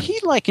 But he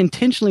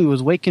intentionally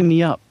was waking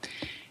me up.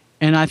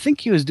 And I think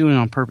he was doing it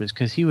on purpose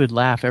because he would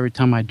laugh every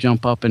time I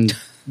jump up and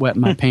wet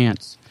my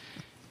pants.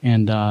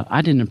 And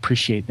I didn't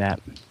appreciate that.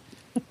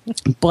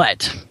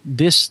 But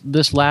this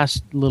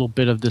last little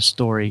bit of this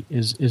story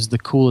is the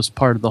coolest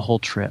part of the whole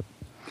trip.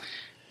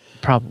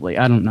 Probably.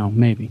 I don't know.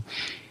 Maybe.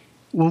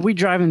 When we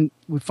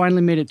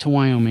finally made it to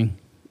Wyoming,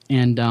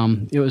 and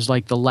it was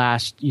the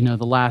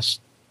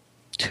last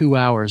 2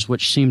 hours,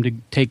 which seemed to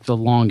take the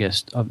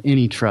longest of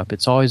any trip.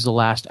 It's always the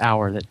last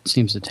hour that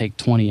seems to take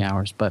 20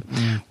 hours. But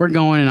we're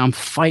going, and I'm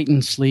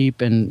fighting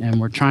sleep, and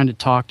we're trying to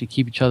talk to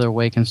keep each other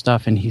awake and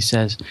stuff. And he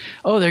says,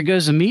 "Oh, there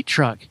goes a meat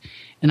truck."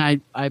 And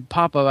I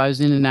pop up. I was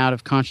in and out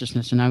of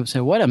consciousness, and I would say,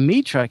 "What, a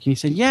meat truck?" And he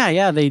said,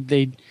 "Yeah. They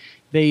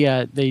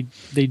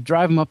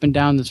drive them up and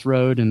down this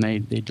road, and they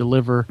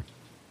deliver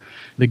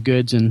the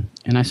goods." And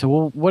I said,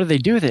 "Well, what do they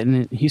do with it?"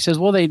 And he says,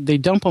 "Well, they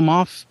dump them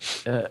off.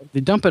 They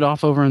dump it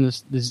off over in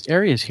these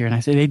areas here." And I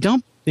say, "They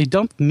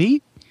dump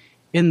meat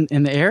in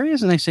the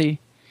areas?" And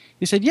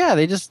he said, "Yeah,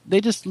 they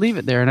just leave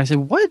it there." And I said,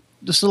 "What?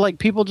 So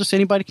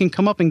anybody can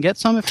come up and get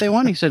some if they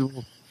want?" He said,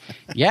 "Well,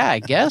 yeah, I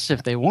guess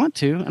if they want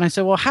to." And I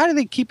said, "Well, how do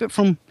they keep it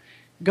from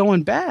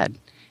going bad?"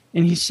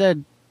 And he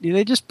said,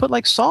 they just put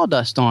like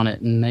sawdust on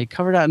it and they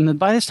covered it out. And then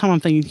by this time I'm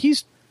thinking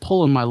he's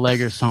pulling my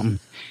leg or something.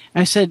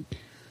 And I said,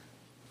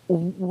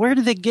 where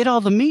did they get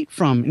all the meat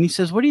from? And he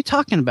says, what are you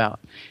talking about?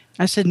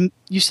 I said,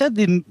 you said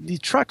the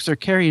trucks are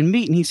carrying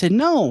meat. And he said,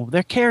 no,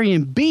 they're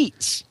carrying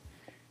beets.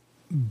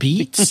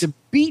 Beets? The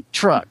beet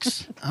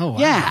trucks. Oh, wow.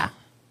 Yeah.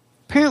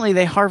 Apparently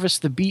they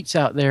harvest the beets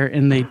out there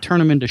and they turn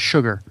them into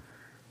sugar.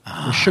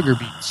 The sugar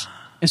beets.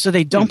 And so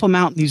they dump them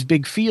out in these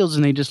big fields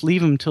and they just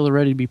leave them until they're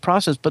ready to be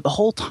processed. But the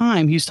whole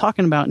time he's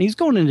talking about, and he's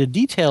going into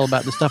detail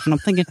about this stuff, and I'm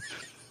thinking,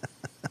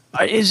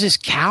 is this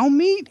cow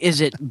meat? Is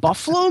it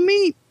buffalo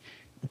meat?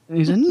 And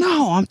he said,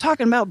 no, I'm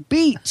talking about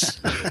beets.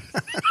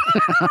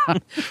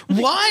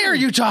 Why are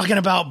you talking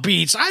about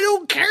beets? I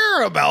don't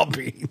care about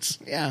beets.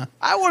 Yeah.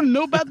 I want to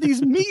know about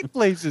these meat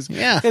places.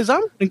 Yeah. Because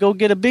I'm going to go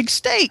get a big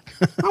steak.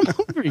 I'm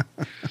hungry.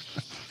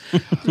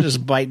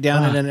 Just bite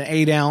down at an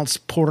 8-ounce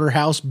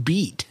porterhouse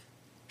beet.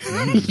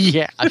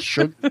 Yeah, a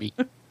sugar beet.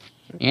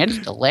 And it's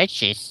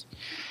delicious.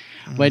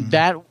 But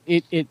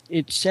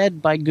it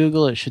said by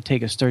Google it should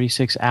take us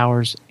 36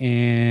 hours,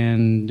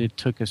 and it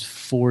took us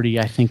 40,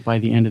 I think, by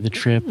the end of the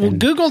trip. Well,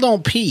 Google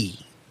don't pee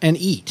and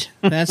eat.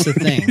 That's the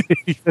thing.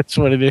 That's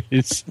what it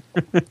is.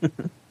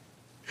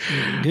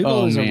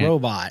 Google is a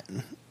robot.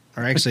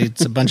 Or actually,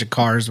 it's a bunch of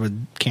cars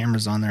with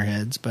cameras on their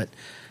heads. But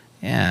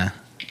yeah,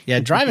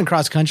 driving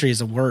cross country is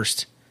the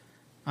worst.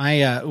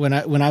 When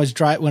I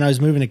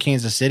was moving to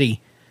Kansas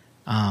City,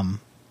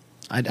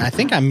 I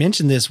think I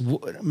mentioned this.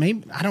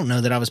 Maybe I don't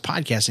know that I was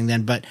podcasting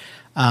then, but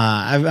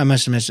I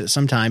must have mentioned it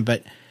sometime.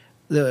 But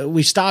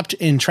we stopped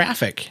in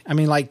traffic. I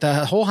mean, like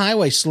the whole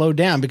highway slowed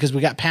down because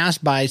we got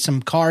passed by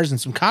some cars and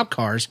some cop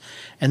cars,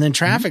 and then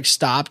traffic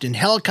stopped and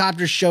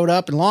helicopters showed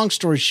up. And long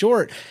story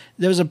short,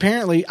 there was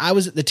apparently I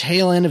was at the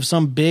tail end of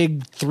some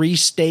big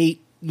 3-state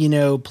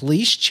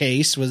police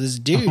chase with this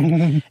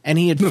dude, and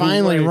he had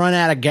finally run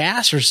out of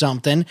gas or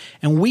something.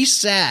 And we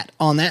sat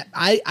on that.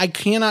 I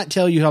cannot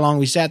tell you how long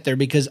we sat there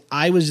because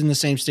I was in the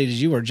same state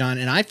as you were, John,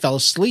 and I fell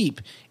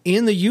asleep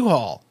in the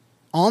U-Haul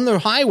on the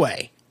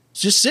highway,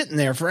 just sitting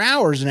there for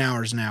hours and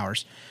hours and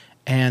hours.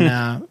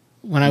 And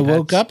when I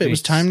woke up, it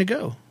was time to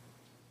go.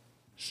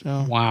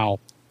 So wow,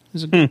 it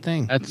was a good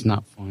thing. That's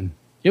not fun.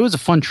 It was a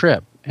fun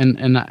trip,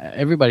 and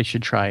everybody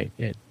should try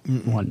it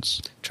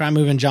once. Try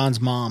moving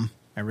John's mom.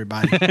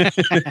 Everybody,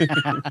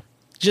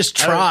 just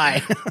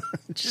try,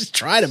 just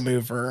try to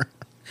move her.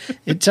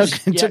 It took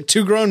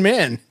 2 grown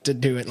men to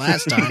do it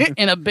last time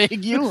in a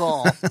big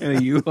U-Haul. In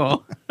a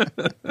U-Haul.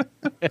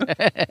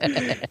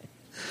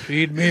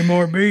 Feed me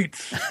more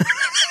beets.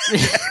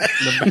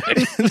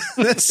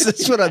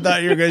 That's what I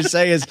thought you were going to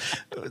say. Is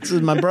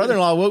my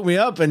brother-in-law woke me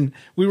up and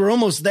we were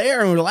almost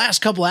there in the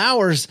last couple of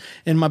hours,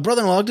 and my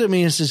brother-in-law looked at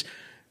me and says,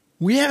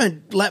 "We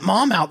haven't let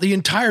Mom out the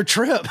entire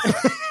trip."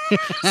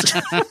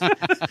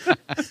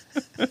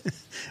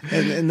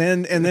 and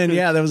then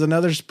yeah, there was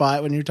another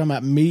spot when you were talking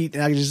about meat,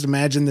 and I could just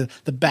imagine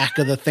the back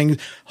of the thing,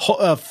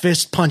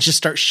 fist punches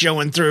start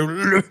showing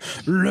through.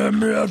 Let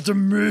me have the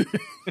meat.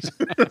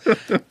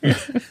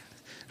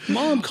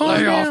 Mom, calm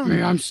Lay down. off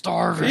me, I'm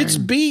starving. It's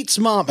beets,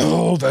 Mom.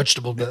 Oh,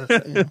 vegetable.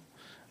 Pitchfork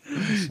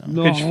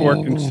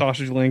and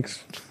sausage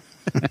links.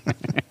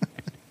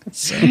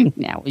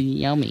 That was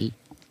yummy.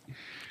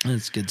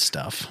 That's good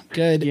stuff.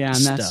 Good and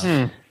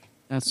stuff.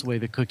 That's the way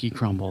the cookie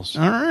crumbles.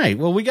 All right.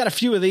 Well, we got a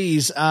few of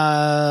these.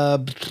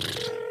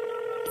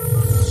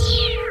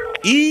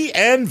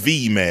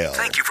 E&V mail.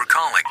 Thank you for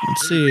calling.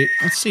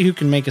 Let's see who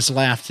can make us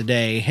laugh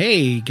today.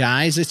 Hey,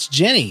 guys, it's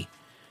Jenny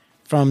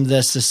from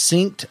the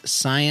Succinct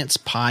Science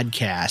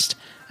Podcast.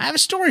 I have a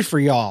story for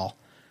y'all.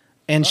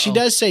 And she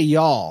does say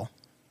y'all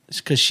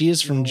because she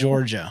is from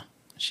Georgia.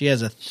 She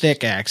has a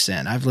thick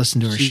accent. I've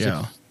listened to her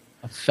show.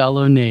 A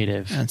fellow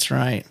native. That's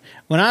right.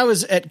 When I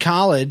was at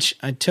college,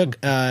 I took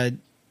a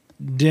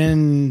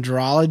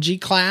dendrology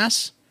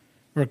class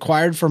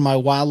required for my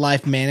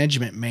wildlife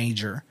management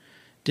major.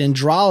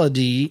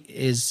 Dendrology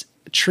is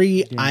a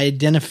tree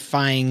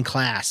identifying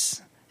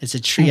class. It's a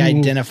tree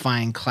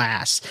identifying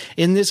class.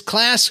 In this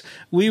class,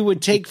 we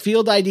would take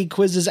field ID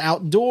quizzes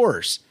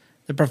outdoors.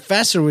 The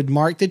professor would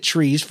mark the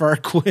trees for our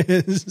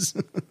quiz.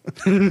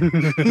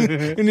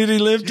 And did he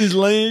lift his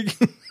leg?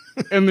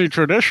 In the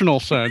traditional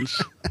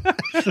sense.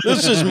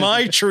 This is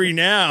my tree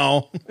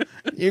now.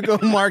 You go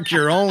mark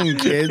your own,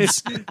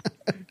 kids.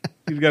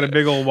 He's got a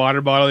big old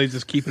water bottle. He's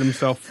just keeping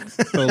himself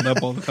filled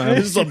up all the time.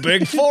 This is a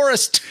big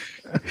forest.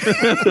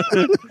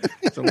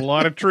 There's a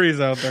lot of trees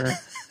out there.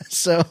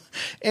 So,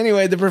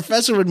 anyway, the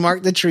professor would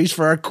mark the trees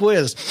for our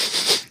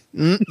quiz.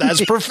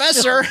 That's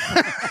professor.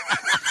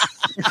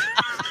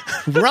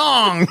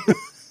 Wrong.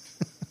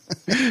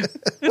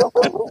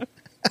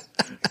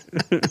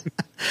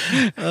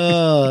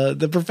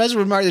 The professor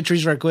would mark the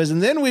trees for our quiz,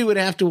 and then we would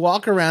have to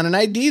walk around and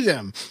ID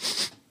them.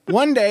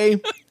 One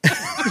day,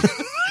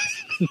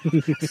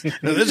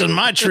 this is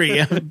my tree.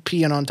 I'm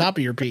peeing on top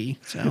of your pee.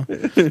 So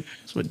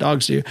that's what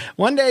dogs do.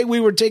 One day we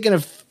were taking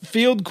a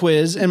field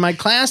quiz, and my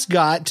class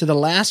got to the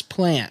last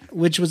plant,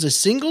 which was a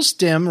single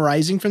stem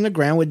rising from the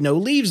ground with no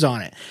leaves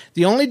on it.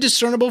 The only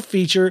discernible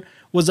feature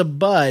was a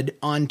bud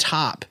on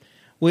top.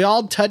 We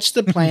all touched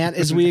the plant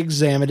as we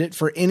examined it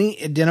for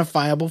any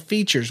identifiable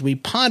features. We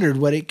pondered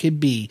what it could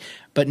be,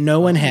 but no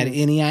one had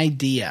any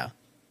idea.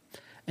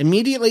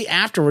 Immediately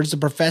afterwards, the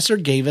professor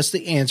gave us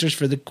the answers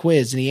for the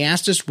quiz, and he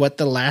asked us what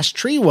the last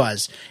tree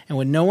was. And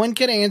when no one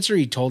could answer,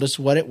 he told us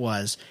what it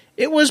was.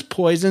 It was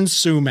poison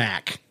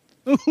sumac.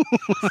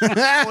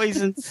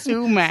 Poison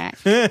sumac.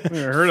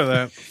 Never heard of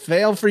that.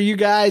 Fail for you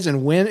guys,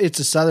 and win. It's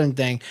a southern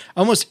thing.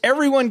 Almost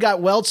everyone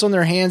got welts on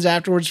their hands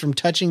afterwards from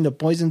touching the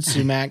poison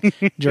sumac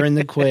during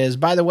the quiz.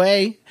 By the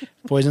way,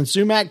 poison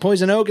sumac,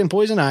 poison oak, and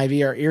poison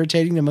ivy are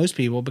irritating to most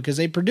people because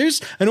they produce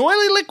an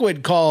oily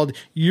liquid called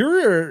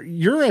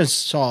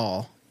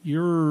urusol.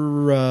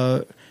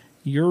 Urusol.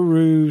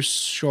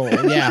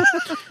 Yeah.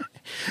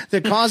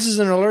 That causes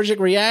an allergic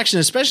reaction,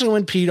 especially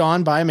when peed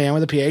on by a man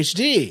with a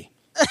PhD.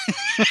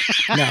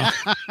 No.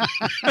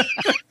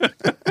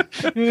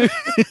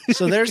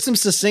 So there's some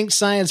succinct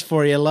science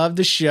for you. Love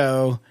the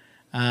show,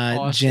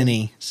 awesome.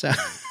 Jenny. So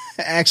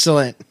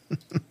excellent.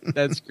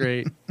 That's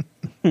great.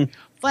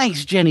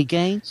 Thanks, Jenny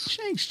Gaines.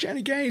 Thanks,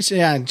 Jenny Gaines.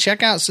 Yeah,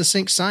 check out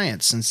Succinct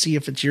Science and see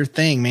if it's your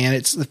thing, man.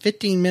 It's the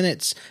 15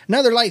 minutes.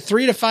 No, they're like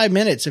 3 to 5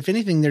 minutes. If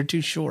anything, they're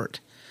too short.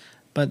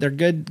 But they're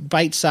good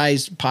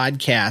bite-sized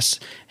podcasts.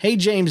 Hey,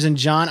 James and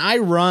John, I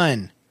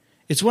run.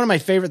 It's one of my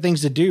favorite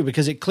things to do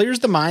because it clears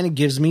the mind and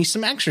gives me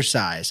some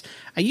exercise.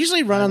 I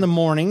usually run in the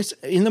mornings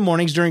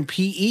during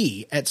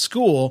PE at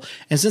school,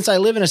 and since I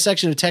live in a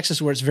section of Texas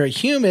where it's very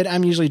humid,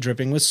 I'm usually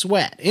dripping with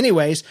sweat.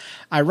 Anyways,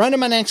 I run to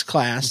my next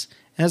class,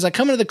 and as I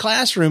come into the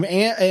classroom,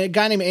 a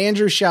guy named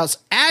Andrew shouts,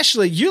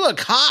 "Ashley, you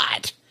look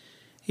hot."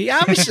 He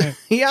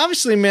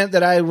obviously meant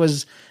that I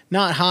was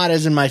not hot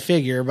as in my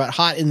figure, but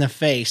hot in the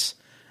face.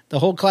 The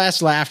whole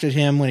class laughed at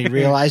him when he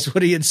realized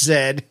what he had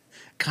said.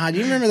 God,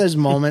 you remember those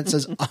moments,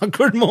 those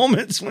awkward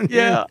moments when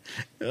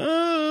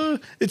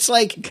it's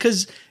like,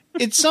 because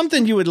it's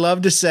something you would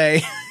love to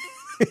say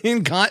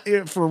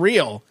for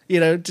real,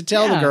 to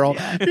tell the girl,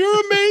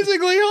 you're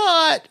amazingly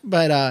hot.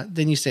 But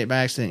then you say it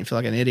by accident, you feel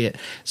like an idiot.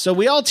 So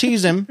we all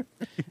tease him.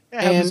 It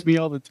happens to me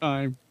all the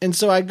time. And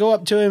so I go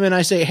up to him and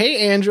I say,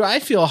 "Hey, Andrew, I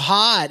feel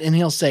hot." And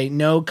he'll say,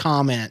 "No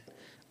comment.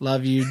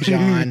 Love you,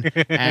 John."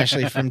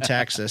 Ashley from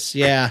Texas.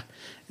 Yeah.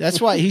 That's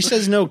why he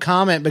says no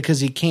comment, because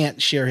he can't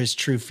share his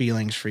true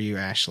feelings for you,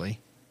 Ashley.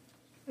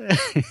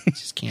 He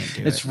just can't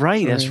do it. That's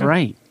right. That's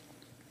right.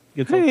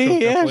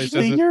 Hey,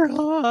 Ashley, you're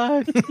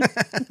hot.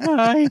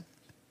 Hi.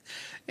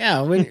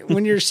 Yeah,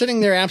 when you're sitting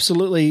there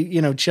absolutely,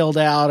 chilled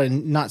out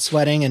and not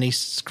sweating, and he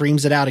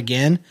screams it out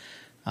again,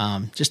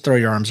 just throw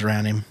your arms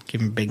around him, give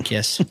him a big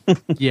kiss.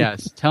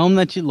 Yes, tell him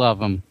that you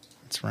love him.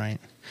 That's right.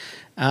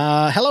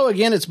 Hello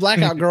again, it's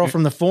Blackout Girl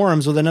from the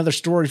forums with another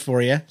story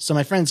for you. So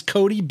my friends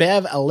Cody,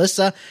 Bev,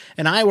 Alyssa,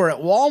 and I were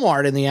at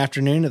Walmart in the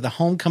afternoon of the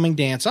homecoming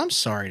dance. I'm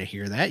sorry to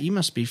hear that. You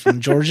must be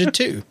from Georgia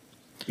too.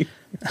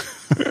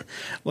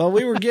 Well,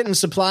 we were getting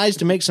supplies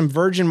to make some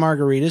virgin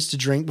margaritas to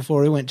drink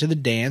before we went to the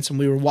dance, and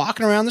we were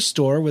walking around the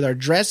store with our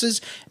dresses,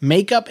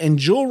 makeup, and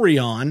jewelry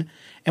on,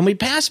 and we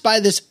passed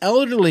by this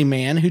elderly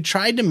man who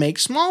tried to make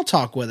small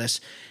talk with us.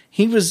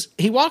 He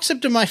walks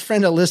up to my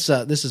friend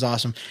Alyssa. This is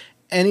awesome.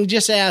 And he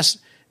just asked,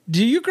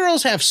 "Do you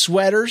girls have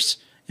sweaters?"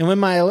 And when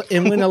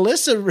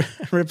Alyssa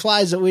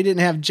replies that we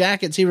didn't have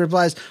jackets, he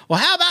replies, "Well,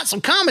 how about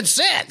some common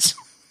sense?"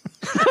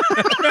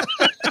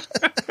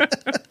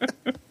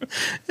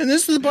 And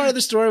this is the part of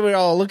the story where we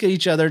all look at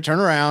each other, turn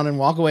around, and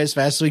walk away as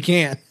fast as we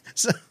can.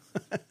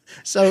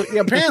 So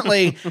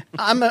apparently,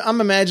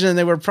 I'm imagining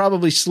they were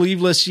probably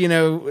sleeveless,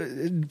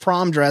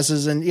 prom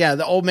dresses, and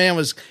the old man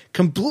was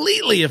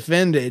completely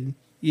offended,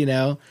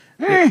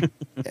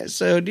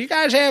 So, do you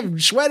guys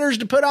have sweaters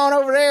to put on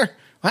over there?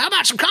 Well, how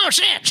about some common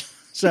sense?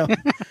 So,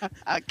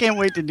 I can't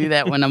wait to do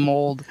that when I'm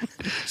old.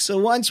 So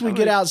once we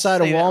get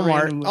outside of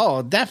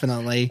Walmart,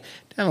 definitely.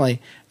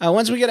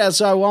 Once we get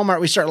outside of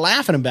Walmart, we start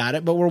laughing about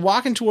it, but we're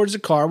walking towards the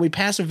car. We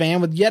pass a van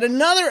with yet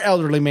another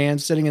elderly man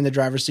sitting in the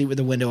driver's seat with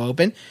the window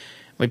open.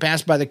 We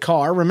pass by the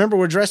car. Remember,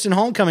 we're dressed in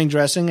homecoming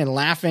dressing and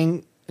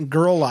laughing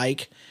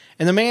girl-like.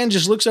 And the man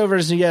just looks over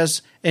at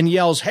us and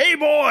yells, "Hey,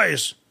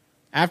 boys!"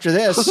 After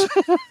this,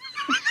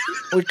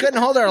 we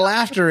couldn't hold our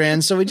laughter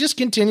in, so we just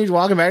continued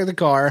walking back to the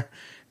car,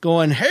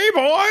 going, "Hey,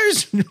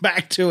 boys!"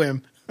 back to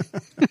him.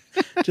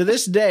 To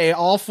this day,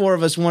 all four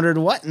of us wondered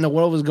what in the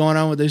world was going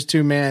on with those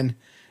two men,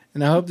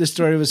 and I hope this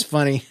story was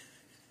funny.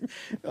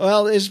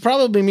 Well, it's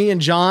probably me and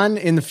John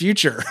in the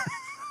future.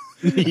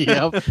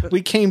 Yep.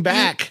 We came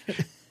back.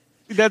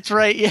 That's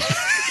right, yeah.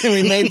 And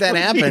we made that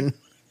happen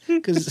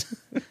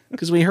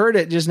because we heard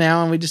it just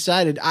now, and we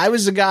decided I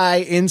was the guy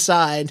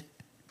inside.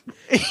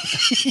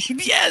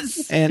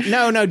 Yes. And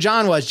no,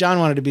 John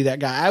wanted to be that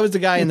guy. I was the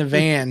guy in the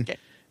van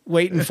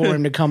waiting for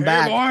him to come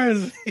back.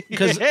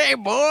 Hey,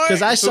 boys.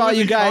 Because I saw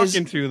you guys.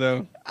 Talking to,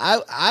 though?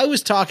 I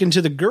was talking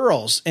to the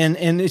girls, and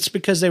it's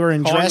because they were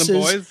in dresses.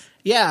 Them boys?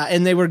 Yeah,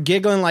 and they were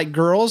giggling like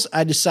girls.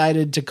 I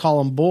decided to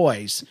call them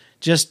boys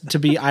just to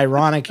be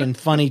ironic and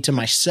funny to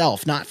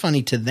myself, not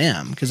funny to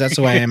them, because that's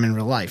the way I am in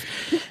real life.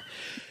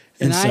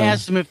 And I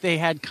asked them if they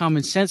had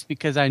common sense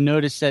because I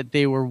noticed that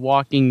they were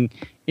walking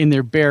in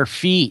their bare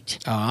feet.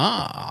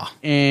 Ah.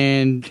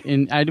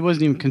 And I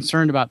wasn't even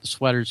concerned about the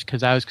sweaters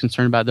because I was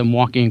concerned about them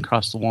walking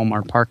across the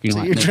Walmart parking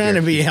lot. You're trying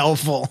to be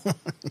helpful.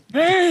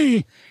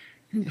 Hey,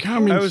 I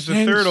was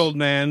the third old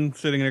man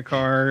sitting in a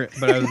car,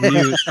 but I was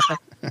mute.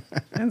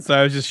 And so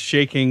I was just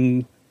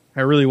shaking.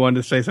 I really wanted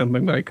to say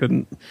something, but I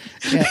couldn't.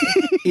 Yeah,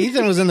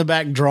 Ethan was in the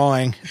back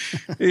drawing.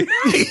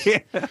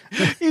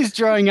 He's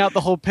drawing out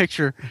the whole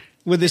picture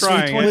With his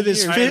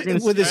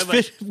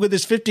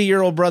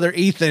 50-year-old brother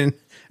Ethan.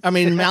 I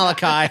mean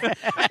Malachi.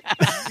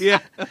 Yeah.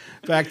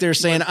 Back there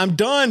saying, "I'm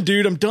done,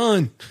 dude. I'm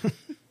done."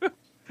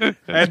 I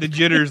had the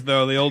jitters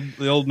though, the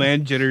old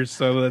man jitters,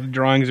 so the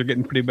drawings are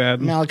getting pretty bad.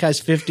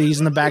 Malachi's 50. He's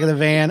in the back of the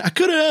van. I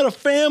could have had a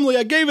family.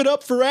 I gave it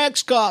up for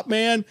Axe Cop,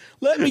 man.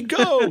 Let me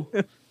go.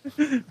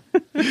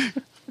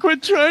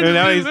 Quit trying to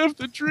now relive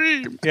the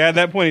dream. Yeah, at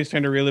that point he's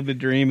trying to relive the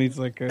dream. He's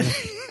like a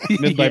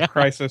midlife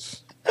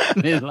crisis.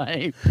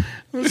 Midlife.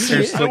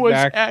 I was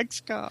back.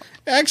 Axe Cop.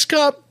 Axe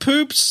Cop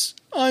poops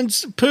on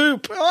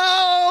poop.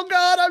 Oh,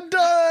 God, I'm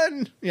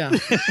done. Yeah.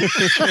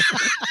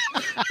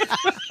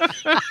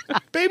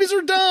 Babies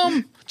are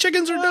dumb.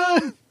 Chickens are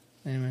dumb.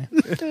 Anyway.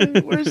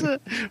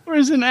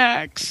 Where's an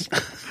axe?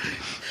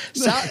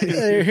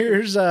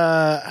 Here's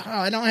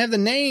I don't have the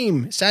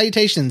name.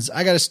 Salutations.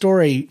 I got a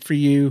story for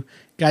you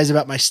guys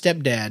about my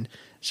stepdad.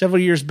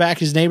 Several years back,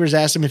 his neighbors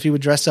asked him if he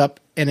would dress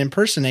up and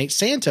impersonate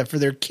Santa for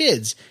their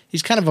kids.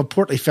 He's kind of a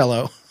portly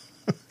fellow.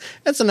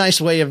 That's a nice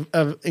way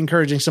of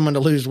encouraging someone to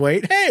lose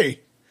weight.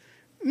 Hey,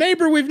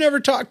 neighbor we've never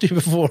talked to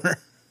before.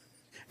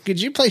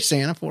 Could you play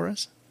Santa for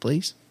us,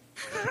 please?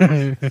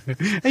 Hey,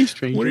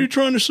 stranger. What are you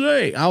trying to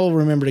say? I will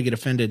remember to get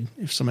offended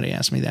if somebody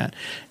asks me that.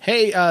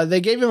 Hey, they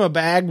gave him a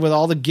bag with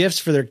all the gifts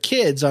for their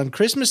kids. On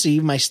Christmas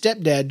Eve, my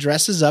stepdad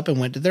dresses up and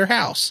went to their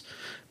house.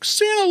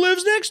 Santa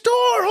lives next door.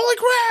 Holy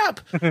crap.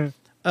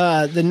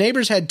 The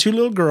neighbors had two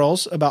little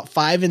girls, about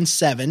 5 and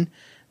 7.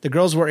 The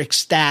girls were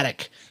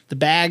ecstatic. The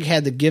bag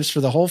had the gifts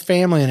for the whole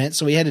family in it,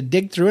 so he had to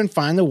dig through and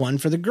find the one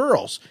for the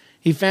girls.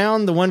 He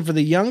found the one for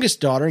the youngest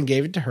daughter and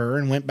gave it to her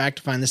and went back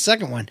to find the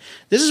second one.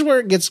 This is where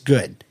it gets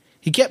good.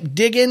 He kept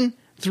digging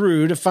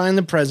through to find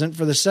the present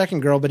for the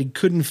second girl, but he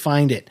couldn't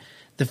find it.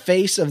 The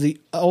face of the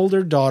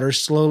older daughter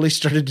slowly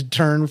started to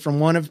turn from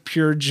one of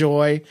pure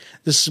joy.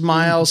 The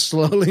smile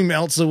slowly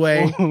melts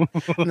away.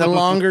 And the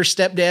longer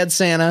stepdad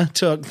Santa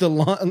took,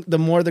 the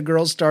more the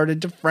girl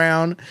started to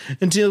frown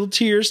until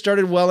tears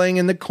started welling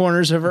in the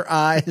corners of her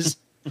eyes.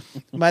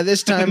 By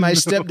this time, my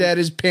stepdad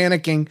is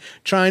panicking,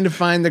 trying to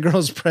find the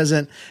girl's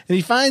present. And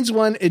he finds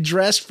one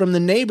addressed from the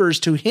neighbors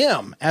to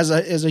him as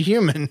a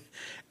human.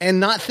 And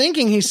not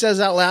thinking, he says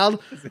out loud,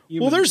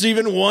 "Well, there's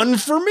even one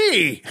for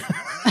me."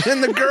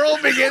 And the girl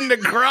began to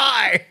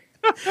cry.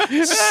 Santa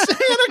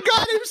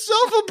got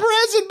himself a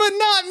present, but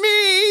not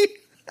me.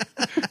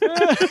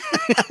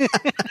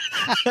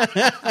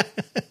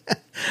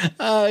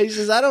 He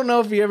says, "I don't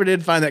know if he ever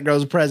did find that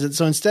girl's present.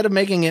 So instead of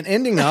making an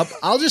ending up,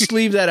 I'll just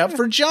leave that up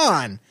for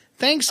John.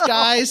 Thanks,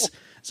 guys."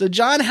 So,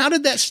 John, how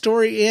did that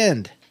story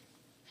end?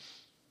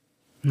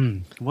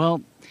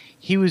 Well,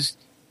 he was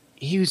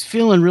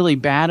feeling really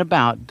bad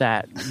about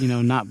that,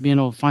 not being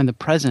able to find the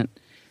present.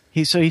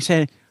 He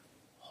said,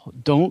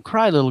 "Don't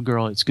cry, little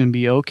girl. It's going to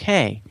be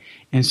okay."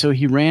 And so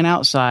he ran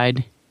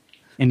outside,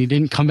 and he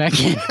didn't come back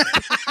in.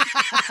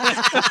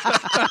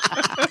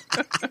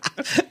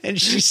 And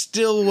she's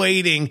still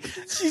waiting.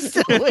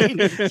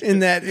 in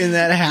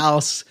that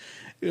house.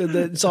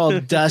 It's all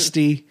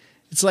dusty.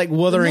 It's like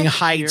Wuthering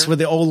Heights, where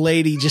the old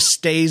lady just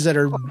stays in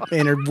her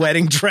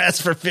wedding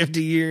dress for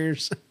 50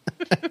 years.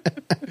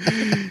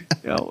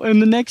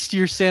 And the next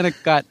year, Santa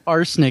got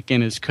arsenic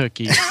in his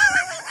cookies.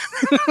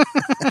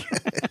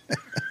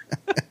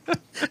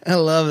 I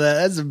love that.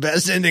 That's the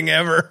best ending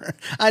ever.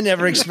 I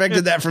never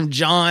expected that from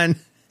John.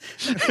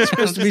 It's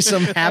supposed to be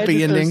some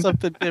happy ending.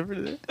 Something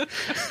different.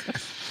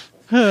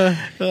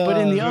 But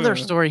in the other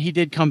story, he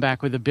did come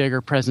back with a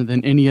bigger present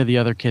than any of the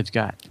other kids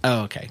got.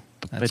 Oh, okay.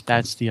 But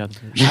that's the other.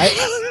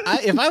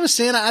 If I was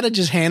Santa, I'd have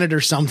just handed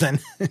her something.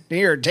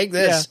 Here, take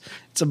this.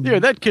 Yeah. Here,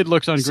 that kid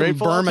looks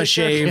ungrateful. Some Burma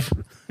shave.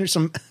 There's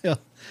some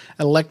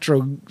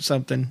electro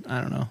something.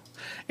 I don't know.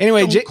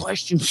 Anyway, don't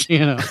question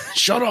Santa.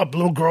 Shut up,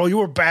 little girl. You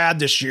were bad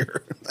this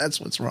year.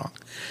 That's what's wrong.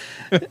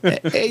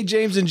 Hey,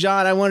 James and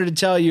John, I wanted to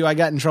tell you I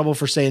got in trouble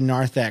for saying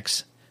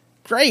narthex.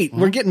 Great.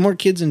 We're getting more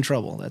kids in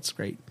trouble. That's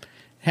great.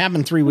 It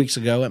happened 3 weeks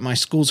ago at my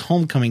school's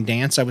homecoming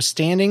dance. I was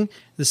standing at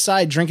the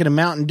side drinking a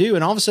Mountain Dew,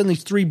 and all of a sudden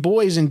these 3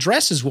 boys in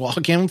dresses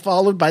walk in,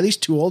 followed by these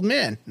 2 old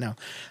men. No.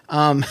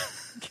 I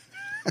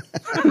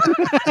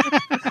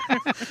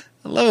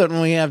love it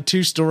when we have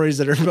 2 stories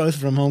that are both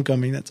from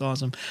homecoming. That's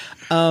awesome.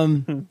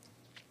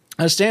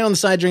 I was standing on the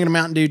side drinking a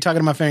Mountain Dew, talking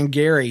to my friend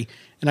Gary,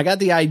 and I got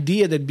the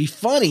idea that it'd be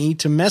funny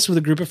to mess with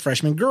a group of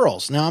freshman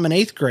girls. Now, I'm in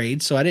 8th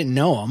grade, so I didn't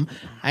know them.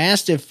 I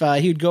asked if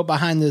he would go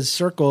behind the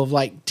circle of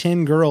like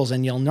 10 girls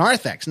and yell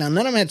narthex. Now,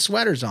 none of them had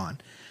sweaters on.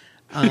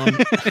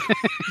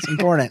 It's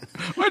important.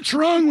 What's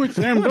wrong with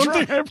them? Don't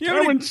they have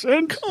common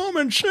sense?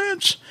 Common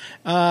sense.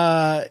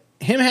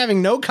 Him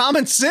having no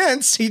common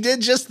sense, he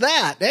did just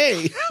that.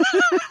 Hey.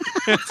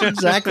 That's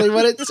exactly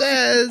what it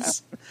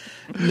says.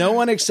 No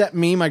one except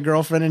me, my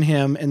girlfriend, and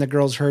him and the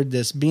girls heard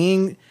this.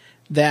 Being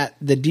that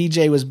the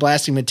DJ was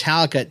blasting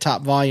Metallica at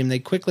top volume, they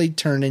quickly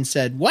turned and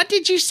said, "What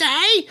did you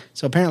say?"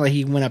 So apparently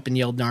he went up and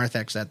yelled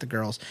Narthex at the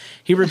girls.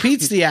 He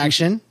repeats the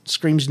action,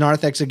 screams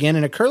Narthex again,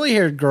 and a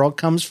curly-haired girl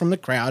comes from the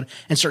crowd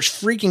and starts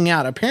freaking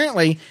out.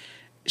 Apparently,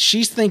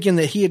 she's thinking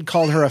that he had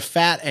called her a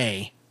fat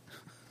A.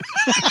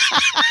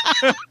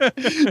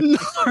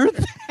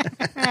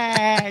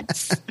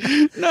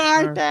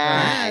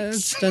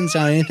 Narthex. Doesn't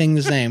sound anything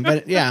the same,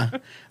 but yeah.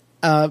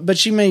 But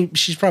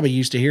she's probably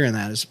used to hearing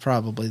that is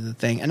probably the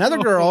thing. Another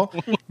girl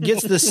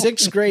gets the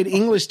 6th grade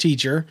English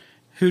teacher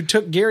who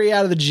took Gary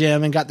out of the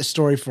gym and got the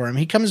story for him.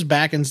 He comes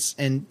back and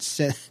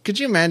said, could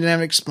you imagine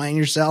having to explain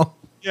yourself?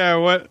 Yeah,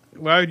 what?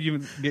 Why would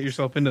you get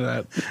yourself into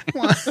that?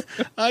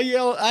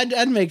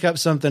 I'd make up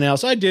something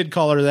else. I did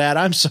call her that.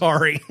 I'm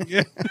sorry.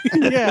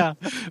 Yeah.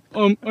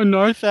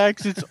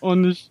 Narthex, it's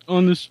on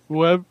this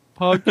web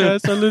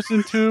podcast I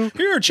listen to.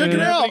 Here, check it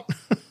out.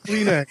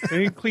 Kleenex. I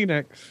need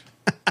Kleenex.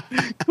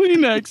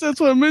 Kleenex, that's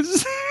what I meant to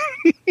say.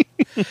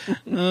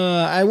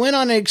 I went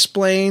on and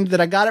explained that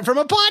I got it from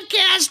a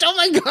podcast. Oh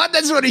my God,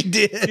 that's what he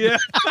did. Yeah.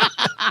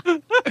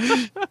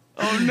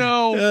 Oh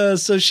no.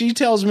 So she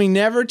tells me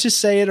never to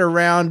say it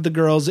around the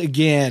girls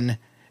again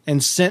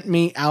and sent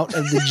me out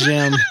of the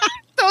gym.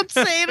 Don't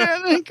say it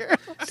around the girls.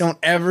 Don't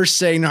ever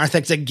say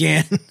Narthex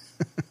again.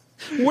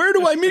 Where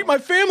do I meet my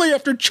family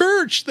after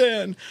church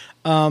then?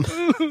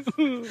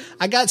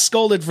 I got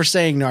scolded for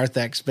saying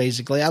Narthex,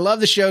 basically. I love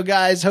the show,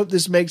 guys. Hope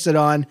this makes it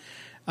on.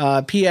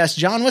 P.S.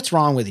 John, what's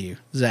wrong with you?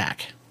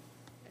 Zach.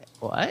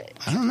 What?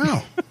 I don't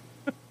know.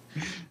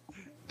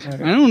 I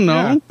don't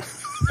know. Yeah.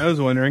 I was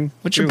wondering.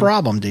 What's your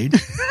problem, dude?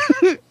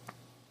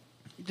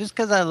 Just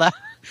because I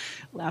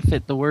laugh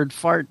at the word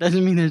fart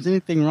doesn't mean there's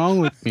anything wrong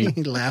with me.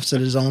 He laughs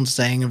at his own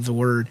saying of the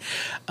word.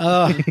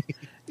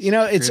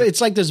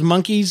 It's like those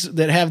monkeys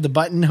that have the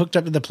button hooked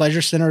up to the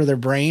pleasure center of their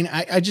brain.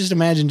 I just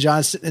imagine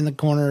John sitting in the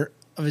corner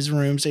of his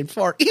room saying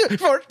fart,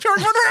 fart, fart,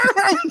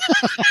 fart,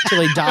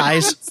 until he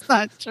dies. It's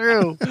not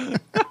true.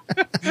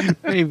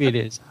 Maybe it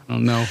is. I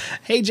don't know.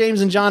 Hey,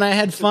 James and John, I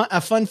had a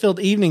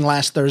fun-filled evening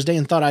last Thursday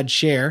and thought I'd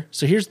share.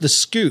 So here's the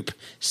scoop.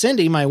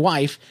 Cindy, my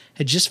wife,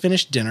 had just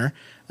finished dinner.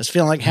 I was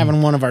feeling like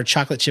having one of our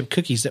chocolate chip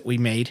cookies that we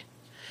made.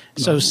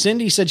 So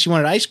Cindy said she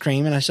wanted ice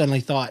cream, and I suddenly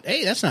thought,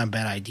 hey, that's not a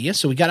bad idea.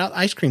 So we got out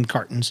ice cream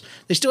cartons.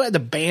 They still had the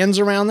bands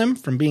around them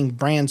from being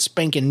brand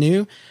spanking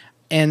new.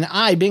 And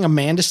I, being a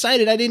man,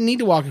 decided I didn't need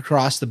to walk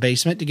across the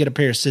basement to get a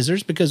pair of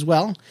scissors because,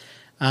 well,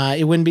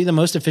 it wouldn't be the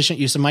most efficient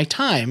use of my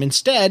time.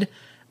 Instead,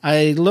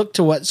 I looked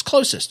to what's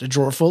closest. A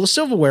drawer full of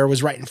silverware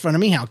was right in front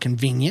of me. How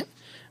convenient.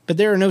 But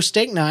there are no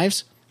steak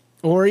knives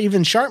or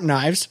even sharp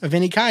knives of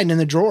any kind in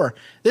the drawer.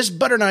 This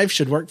butter knife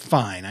should work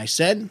fine, I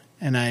said,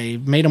 and I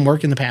made them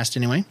work in the past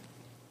anyway.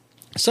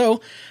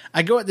 So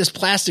I go at this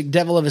plastic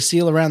devil of a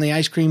seal around the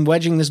ice cream,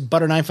 wedging this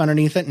butter knife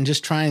underneath it and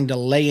just trying to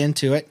lay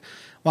into it.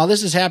 While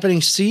this is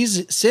happening,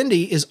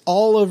 Cindy is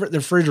all over the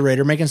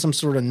refrigerator making some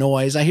sort of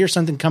noise. I hear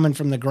something coming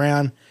from the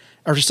ground,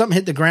 or something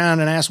hit the ground,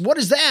 and I ask, what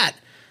is that?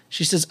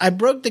 She says, I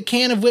broke the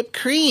can of whipped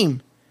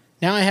cream.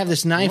 Now I have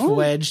this knife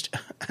wedged.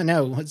 I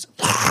know.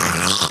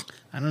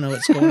 I don't know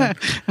what's going on.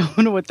 I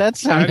wonder what that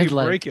sounded How do you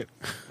like. break it?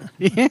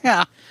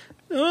 Yeah.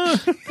 I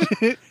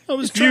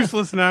was It's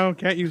useless now.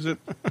 Can't use it.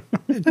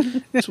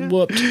 It's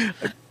whooped.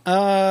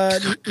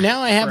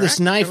 Now I have this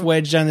knife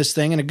wedged on this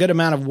thing and a good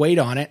amount of weight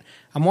on it.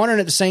 I'm wondering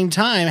at the same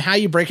time how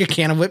you break a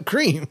can of whipped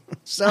cream.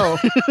 So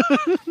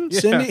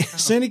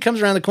Cindy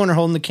comes around the corner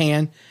holding the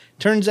can.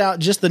 Turns out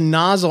just the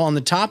nozzle on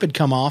the top had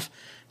come off.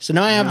 So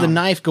now I have the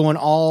knife going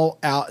all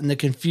out in the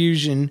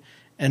confusion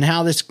and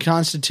how this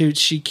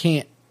constitutes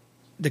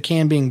the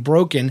can being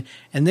broken.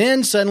 And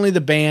then suddenly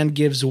the band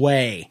gives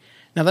way.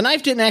 Now, the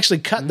knife didn't actually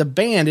cut the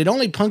band. It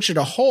only punctured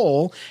a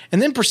hole and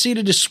then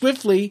proceeded to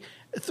swiftly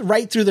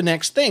right through the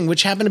next thing,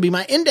 which happened to be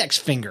my index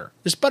finger.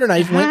 This butter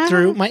knife went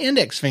through my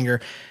index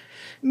finger.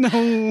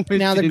 No.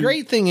 Now, the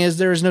great thing is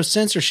there is no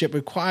censorship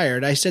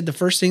required. I said the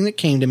first thing that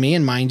came to me,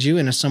 and mind you,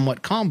 in a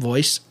somewhat calm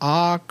voice,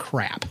 ah,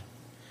 crap.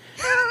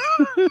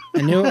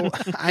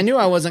 I knew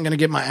I wasn't going to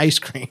get my ice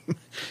cream.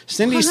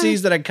 Cindy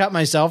sees that I cut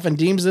myself and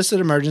deems this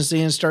an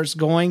emergency and starts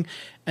going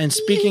and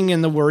speaking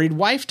in the worried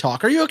wife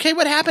talk. Are you okay?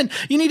 What happened?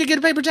 You need to get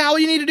a paper towel.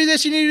 You need to do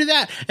this. You need to do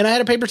that. And I had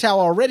a paper towel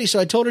already, so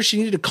I told her she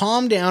needed to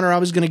calm down or I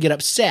was going to get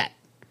upset.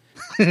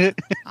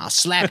 I'll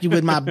slap you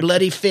with my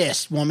bloody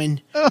fist,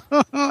 woman.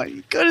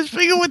 You cut his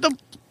finger with the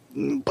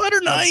butter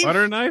knife.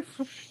 Butter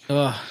knife?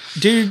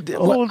 Dude,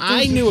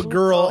 I knew a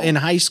girl in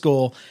high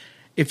school.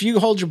 If you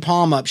hold your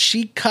palm up,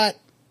 she cut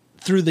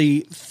through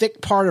the thick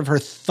part of her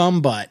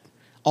thumb butt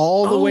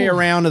all the way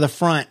around to the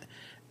front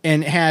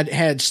and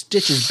had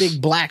stitches,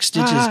 big black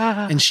stitches,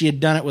 and she had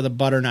done it with a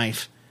butter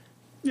knife.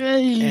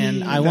 Yay.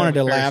 And I wanted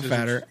to laugh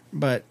at her,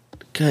 but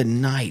good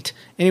night.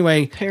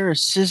 Anyway. Pair of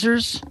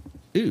scissors?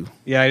 Ooh.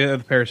 Yeah, I did have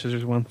a pair of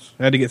scissors once.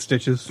 I had to get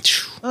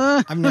stitches.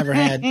 I've never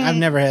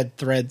had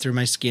thread through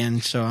my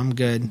skin, so I'm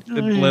good.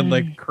 It bled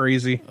like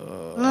crazy.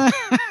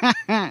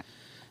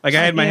 Like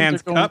I had my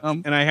hands are going cupped,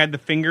 numb. and I had the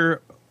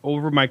finger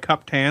over my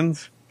cupped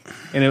hands,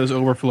 and it was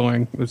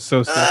overflowing. It was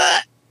so sick.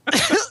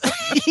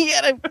 He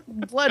had a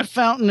blood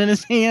fountain in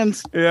his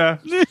hands. Yeah.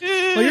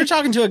 Well, you're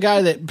talking to a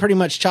guy that pretty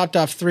much chopped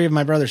off 3 of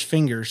my brother's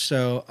fingers,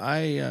 so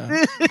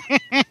I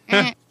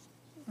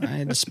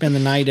had to spend the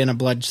night in a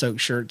blood-soaked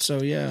shirt.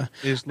 So yeah.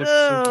 It just looked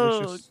so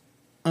delicious.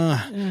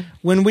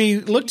 When we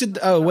looked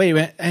at, wait a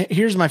minute.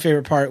 Here's my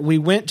favorite part. We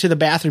went to the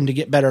bathroom to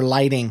get better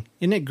lighting.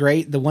 Isn't it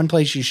great? The one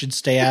place you should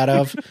stay out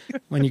of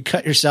when you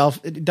cut yourself.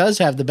 It does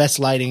have the best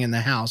lighting in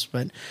the house,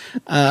 but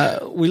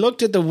we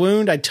looked at the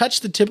wound. I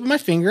touched the tip of my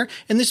finger,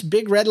 and this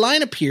big red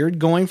line appeared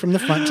going from the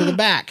front to the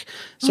back.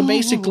 So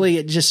basically,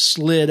 it just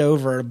slid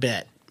over a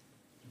bit.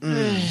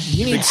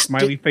 You need Big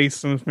smiley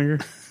face on his finger.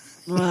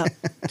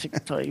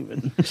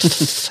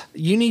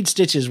 You need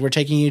stitches. We're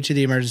taking you to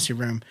the emergency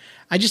room.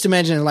 I just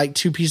imagine like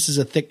 2 pieces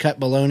of thick cut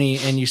bologna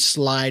and you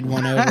slide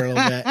one over a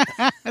little bit.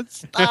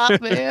 Stop,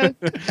 man.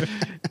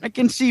 I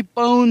can see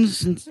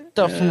bones and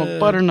stuff from a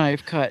butter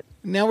knife cut.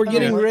 Now we're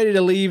getting ready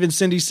to leave, and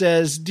Cindy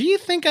says, "Do you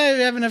think I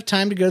have enough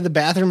time to go to the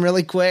bathroom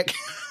really quick?"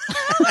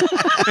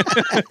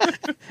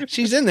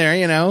 She's in there,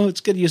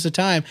 it's good use of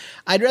time.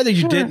 I'd rather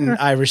you didn't,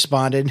 I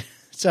responded.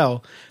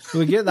 So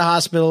we get to the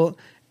hospital.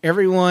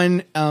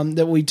 Everyone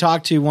that we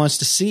talked to wants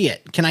to see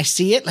it. Can I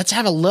see it? Let's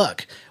have a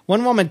look.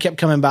 One woman kept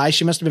coming by.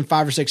 She must have been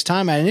 5 or 6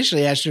 times. I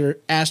initially asked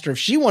her if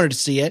she wanted to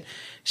see it.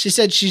 She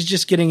said she's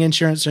just getting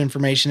insurance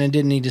information and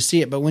didn't need to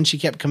see it. But when she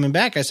kept coming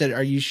back, I said,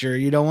 "Are you sure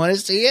you don't want to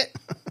see it?"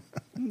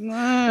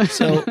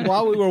 So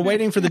while we were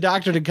waiting for the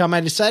doctor to come, I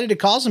decided to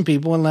call some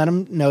people and let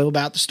them know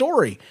about the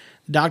story.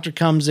 The doctor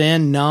comes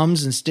in,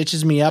 numbs, and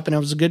stitches me up, and it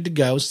was good to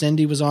go.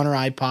 Cindy was on her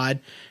iPod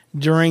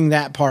during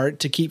that part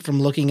to keep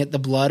from looking at the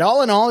blood.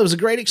 All in all, it was a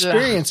great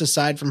experience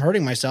aside from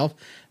hurting myself.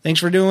 Thanks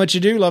for doing what you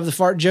do. Love the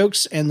fart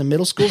jokes and the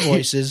middle school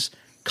voices.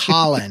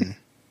 Colin.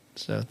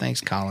 So thanks,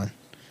 Colin.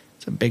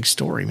 It's a big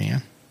story,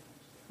 man.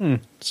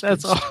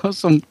 That's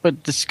awesome,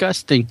 but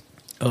disgusting.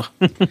 Oh.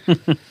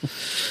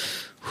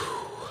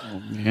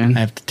 Man. I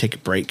have to take a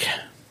break.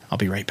 I'll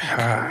be right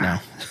back. No.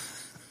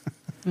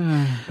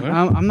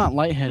 I'm not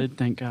lightheaded,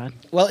 thank God.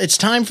 Well, it's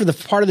time for the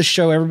part of the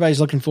show everybody's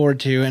looking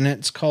forward to, and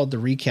it's called the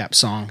recap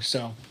song.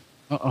 So,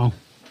 I'm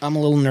a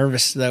little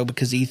nervous though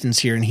because Ethan's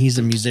here and he's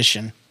a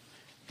musician,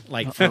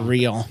 like for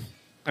real.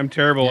 I'm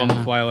terrible on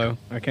the fly low.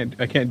 I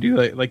can't do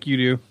that like you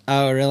do.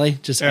 Oh, really?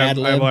 Just I ad have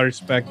a lib. lot of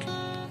respect.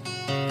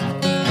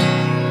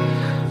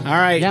 All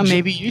right. Yeah,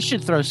 maybe you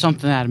should throw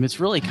something at him. It's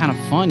really kind of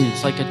fun.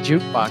 It's like a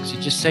jukebox. You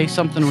just say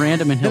something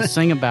random and he'll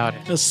sing about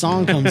it. The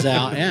song comes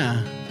out,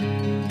 yeah.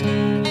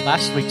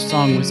 Last week's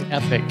song was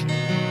epic.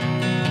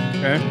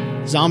 Okay.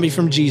 Zombie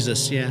from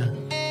Jesus, yeah.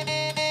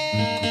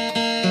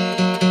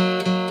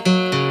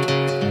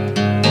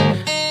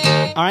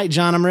 All right,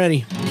 John, I'm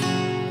ready.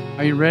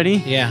 Are you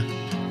ready? Yeah.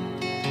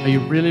 Are you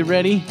really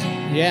ready?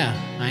 Yeah,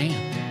 I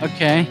am.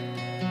 Okay.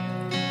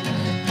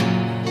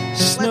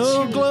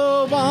 Snow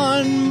globe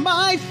on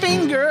my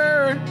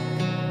finger.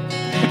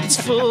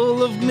 It's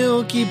full of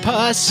milky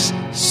pus.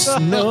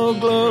 Snow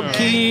globe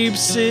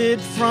keeps it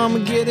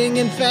from getting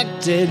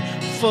infected.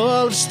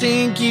 Full of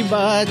stinky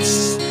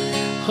butts.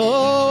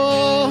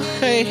 Oh,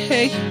 hey,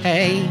 hey,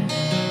 hey.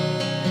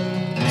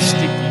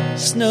 Sticky.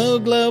 Snow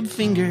globe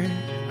finger.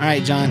 All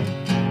right, John.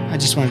 I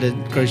just wanted to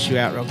gross you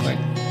out real quick.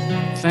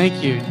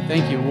 Thank you.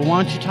 Well,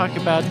 why don't you talk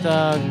about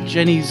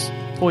Jenny's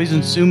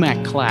poison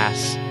sumac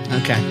class?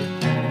 Okay.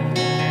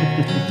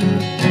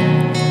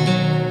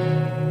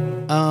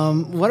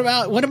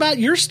 What about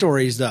your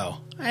stories though?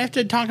 I have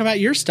to talk about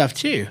your stuff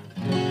too.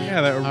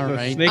 Yeah, that All the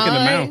right. snake and the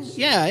mouse.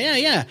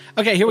 Yeah.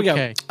 Okay, here we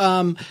Okay.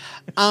 go.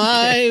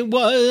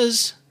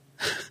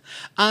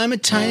 I'm a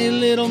tiny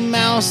little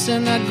mouse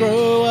and I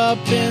grow up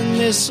in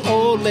this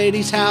old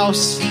lady's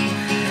house.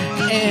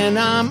 And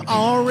I'm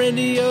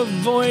already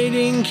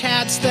avoiding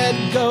cats that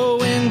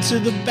go into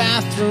the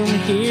bathroom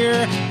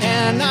here.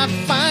 And I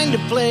find a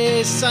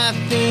place I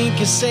think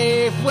is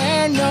safe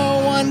where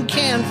no one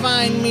can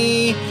find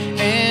me.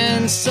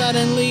 And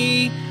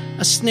suddenly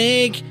a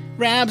snake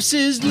wraps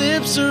his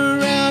lips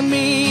around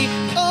me.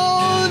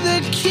 Oh, the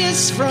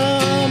kiss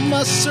from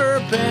a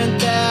serpent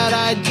that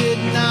I did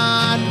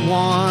not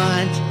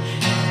want.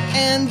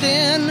 And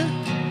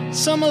then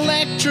some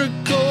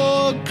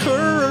electrical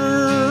current.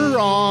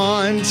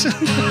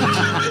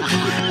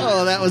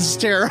 Oh, that was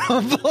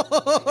terrible.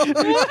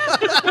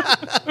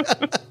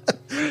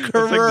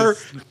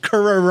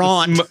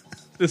 Current.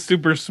 The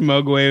super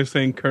smug way of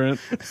saying current.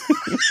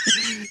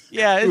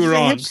 Yeah, it's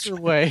Courant. the hipster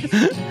way.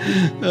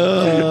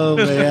 Oh,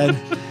 man.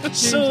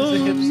 So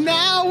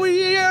now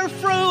we are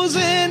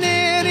frozen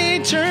in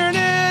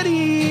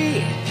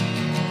eternity.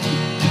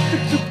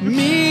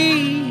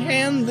 Me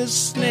and the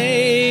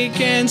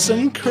snake and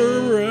some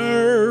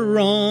current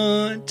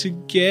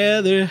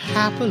together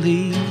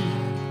happily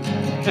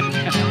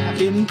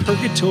in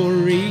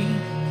purgatory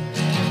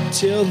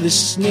till the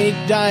snake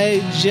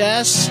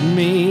digests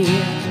me,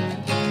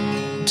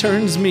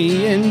 turns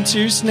me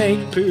into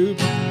snake poop.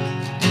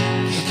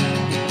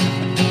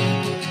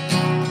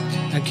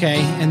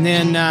 Okay, and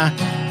then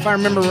If I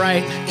remember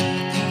right,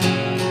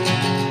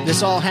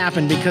 this all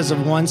happened because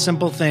of one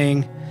simple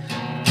thing.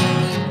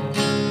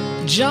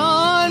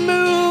 John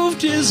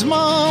moved his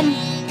mom.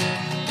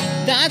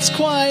 That's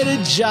quite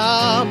a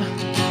job.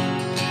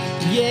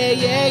 Yeah,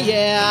 yeah,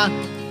 yeah.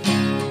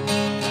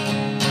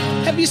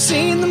 Have you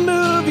seen the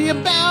movie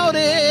about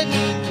it?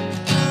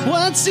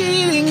 What's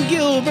Eating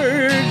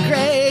Gilbert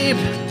Grape?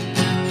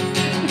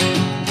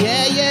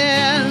 Yeah,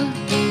 yeah.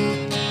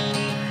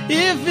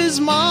 If his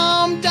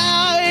mom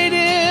died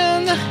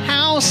in the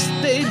house,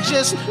 they'd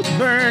just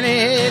burn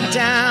it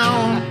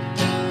down.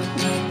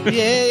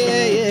 Yeah,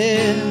 yeah,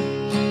 yeah.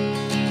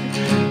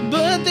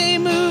 But they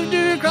moved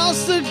her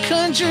across the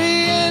country,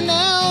 and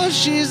now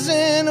she's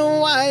in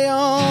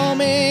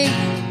Wyoming,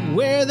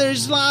 where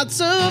there's lots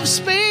of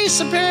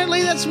space.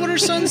 Apparently, that's what her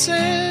son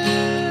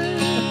said.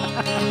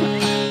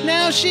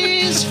 Now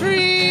she's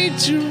free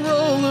to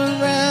roll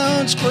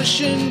around,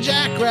 squishing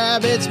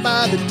jackrabbits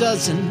by the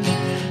dozen.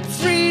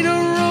 Free to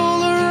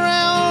roll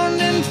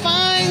around and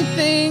find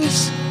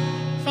things,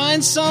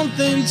 find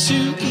something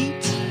to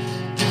eat.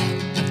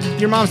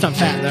 Your mom's not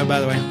fat, though, by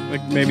the way.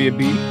 Like maybe a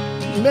bee.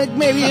 Like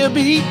maybe a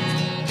bee.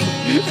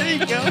 There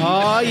you go.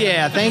 Oh,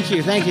 yeah. Thank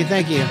you. Thank you.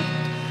 Thank you.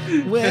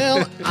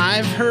 Well,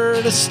 I've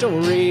heard a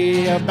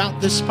story about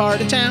this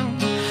part of town.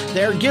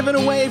 They're giving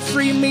away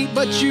free meat,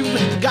 but you've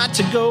got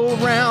to go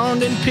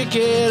around and pick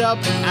it up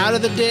out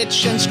of the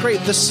ditch and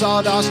scrape the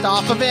sawdust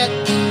off of it.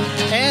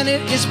 And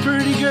it is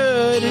pretty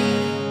good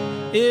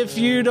if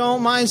you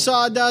don't mind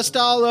sawdust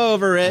all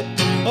over it.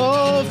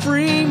 Oh,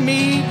 free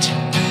meat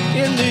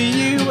in the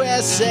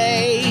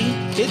USA.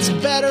 It's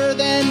better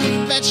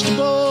than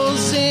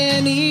vegetables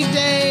any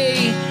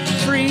day.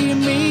 Free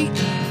meat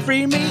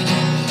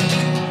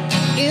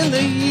in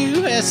the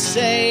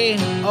USA.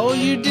 Oh,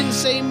 you didn't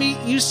say meat,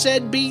 you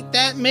said beat.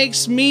 That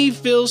makes me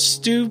feel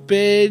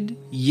stupid.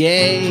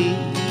 Yay.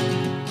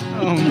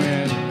 Oh,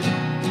 man.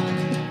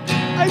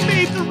 I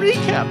made the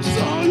recap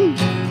song.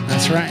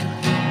 That's right.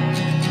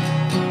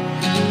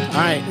 All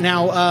right,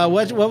 now,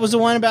 what was the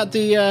one about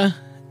the,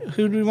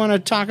 who do we want to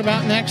talk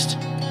about next?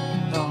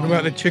 What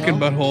about the chicken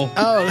butthole?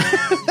 Oh,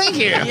 thank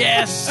you.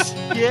 Yes.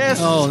 Yes.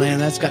 Oh, man,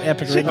 that's got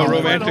epic written A on it.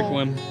 romantic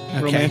one.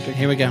 Okay, Romantic.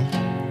 here we go.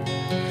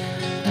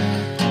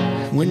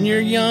 When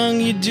you're young,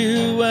 you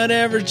do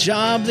whatever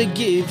job they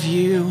give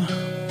you.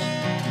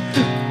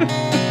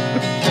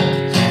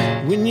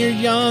 When you're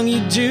young,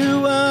 you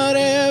do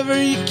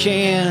whatever you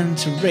can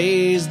to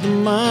raise the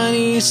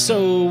money.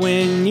 So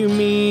when you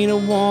meet a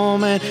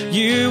woman,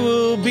 you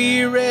will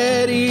be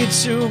ready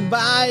to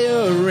buy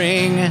a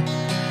ring.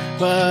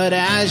 But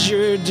as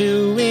you're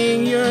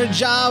doing your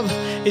job,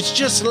 it's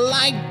just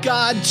like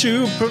God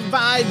to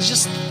provide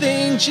just the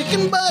thing.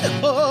 Chicken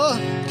butthole.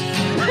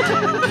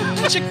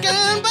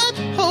 Chicken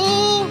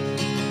butthole.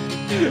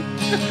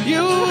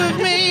 You have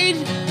made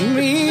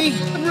me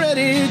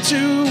ready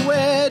to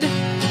wed.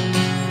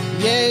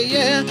 Yeah,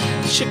 yeah.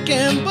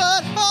 Chicken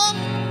butthole.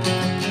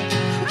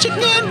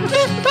 Chicken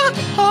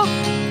butthole.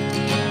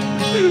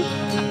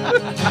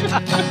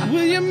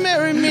 Will you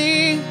marry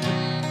me?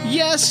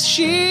 Yes,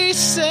 she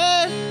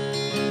said.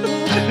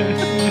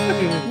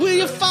 Will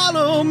you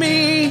follow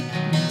me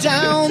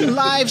down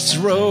life's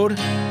road?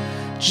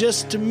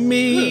 Just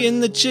me in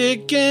the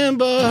chicken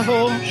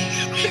butthole.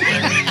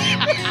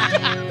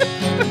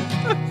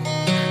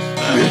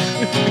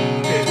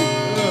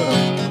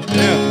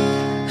 Yeah.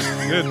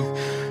 Good.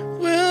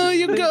 Will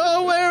you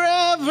go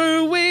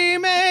wherever we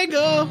may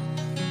go?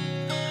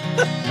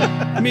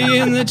 Me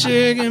in the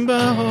chicken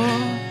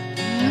butthole.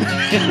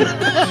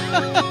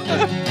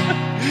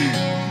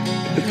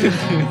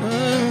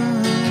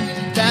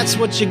 That's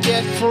what you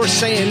get for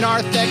saying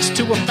narthex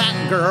to a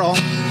fat girl.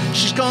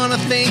 She's gonna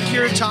think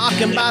you're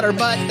talking about her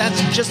butt. That's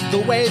just the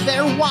way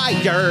they're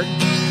wired.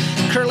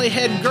 Curly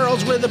head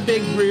girls with a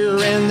big rear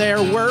and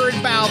they're worried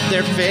about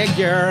their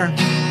figure.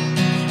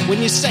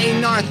 When you say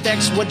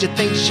narthex, what you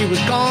think she was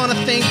gonna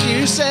think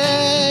you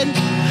said?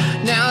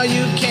 Now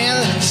you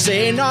can't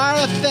say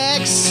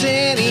narthex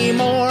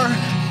anymore.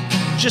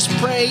 Just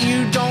pray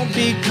you don't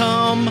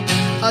become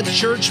a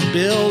church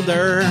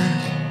builder,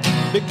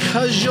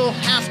 because you'll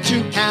have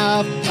to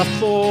have a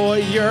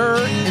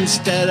foyer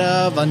instead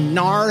of a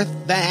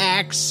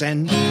narthex,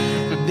 and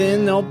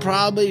then they'll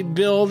probably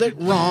build it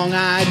wrong.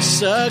 I'd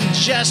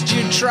suggest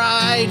you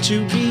try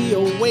to be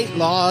a weight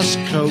loss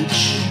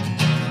coach.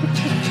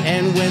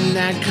 And when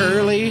that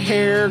curly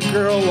hair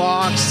girl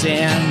walks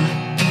in,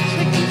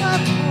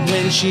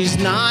 when she's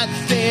not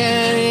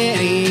thin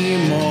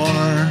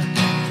anymore,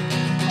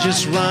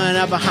 just run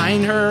up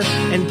behind her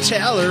and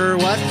tell her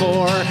what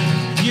for.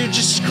 You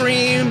just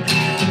scream,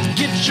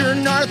 get your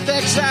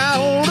narthex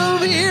out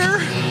of here.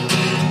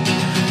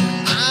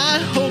 I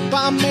hope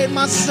I made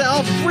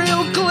myself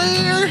real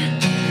clear.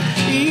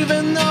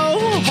 Even though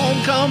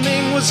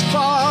homecoming was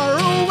far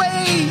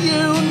away,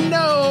 you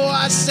know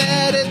I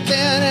said it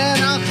then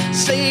and I'll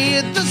say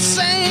it the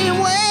same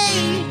way.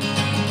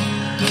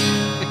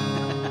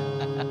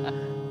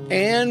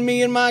 And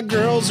me and my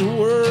girls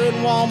were in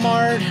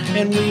Walmart,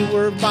 and we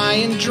were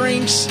buying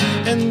drinks,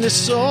 and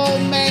this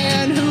old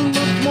man who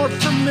looked more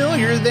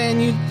familiar than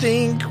you'd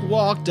think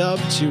walked up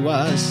to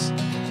us,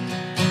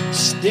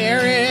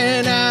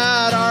 staring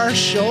at our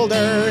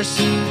shoulders.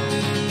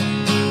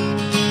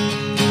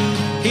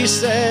 He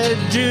said,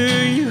 "Do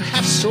you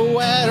have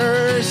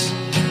sweaters?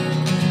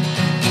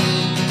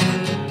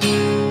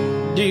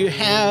 Do you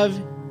have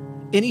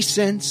any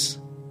sense?"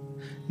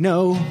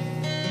 "No.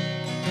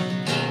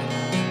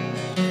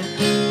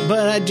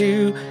 But I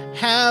do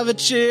have a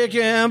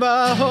chicken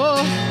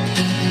butthole."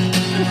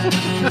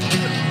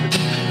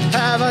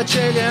 Have a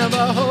chicken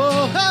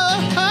butthole.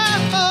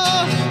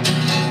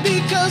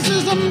 Because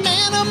there's a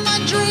man of my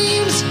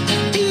dreams.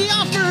 He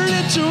offered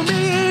it to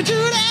me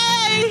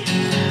today.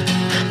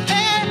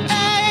 Hey,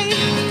 hey.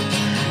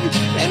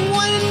 And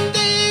one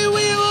day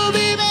we will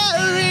be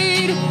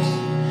married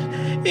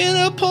in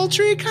a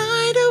poultry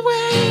kind of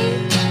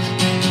way.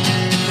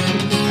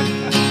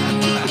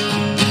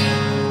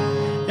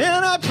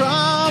 And I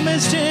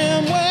promised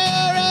him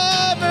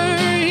wherever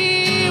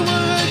he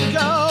would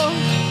go,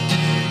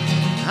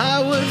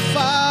 I would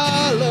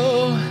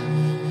follow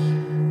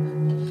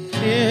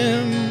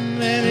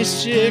him and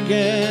his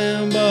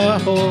chicken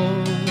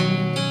butthole.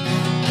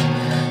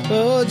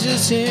 Oh,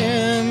 just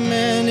him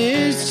and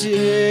his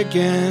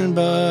chicken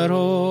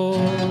butthole.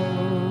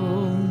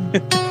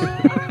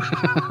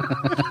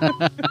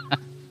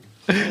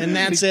 And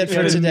that's it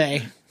for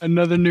today.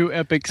 Another new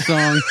epic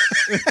song.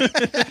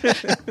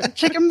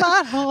 Chicken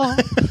butthole.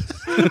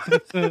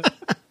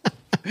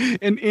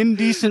 An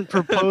indecent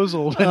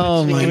proposal.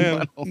 Oh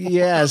my!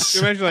 Yes.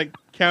 Can you imagine like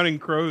Counting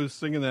Crows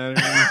singing that?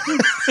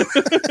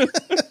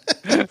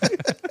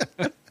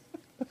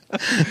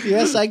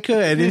 Yes, I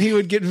could, and he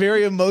would get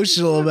very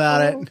emotional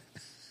about it.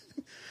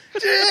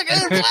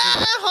 Chicken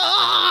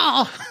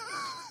butthole.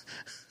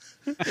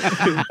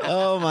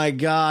 Oh my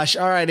gosh.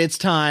 All right, it's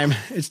time.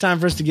 It's time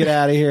for us to get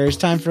out of here. It's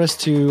time for us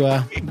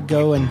to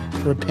go and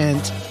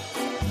repent.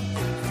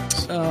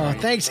 Oh,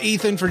 thanks,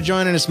 Ethan, for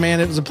joining us, man.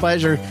 It was a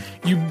pleasure.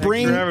 You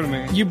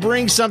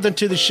bring something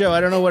to the show.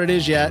 I don't know what it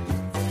is yet.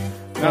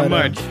 Not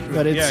much.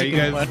 But it's, yeah, you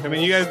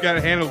guys got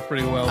it handled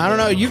pretty well. I don't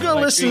know. You go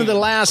listen to the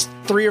last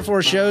 3 or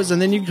 4 shows, and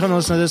then you can come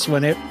listen to this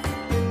one.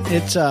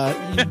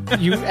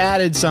 You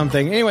added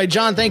something. Anyway,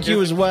 John, thank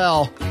you as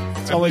well.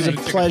 It's always a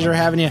pleasure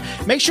having you.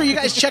 Make sure you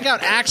guys check out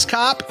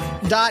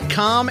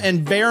axcop.com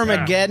and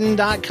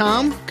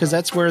bearmageddon.com, because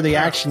that's where the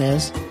action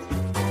is.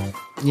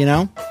 You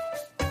know?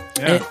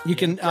 Yeah. You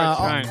can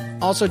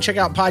also check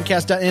out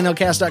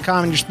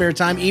podcast.nlcast.com in your spare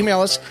time. Email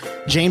us,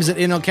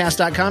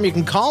 james@nlcast.com. You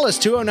can call us,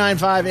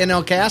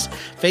 2095-NLCast.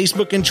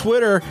 Facebook and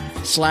Twitter,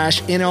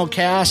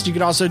 /NLCast. You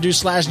can also do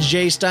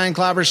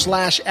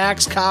 /JSteinklauber,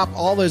 /AxeCop,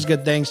 all those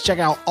good things. Check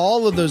out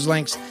all of those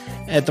links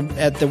at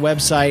the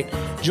website.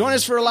 Join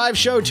us for a live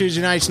show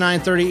Tuesday nights,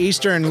 9:30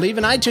 Eastern. Leave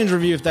an iTunes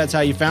review if that's how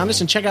you found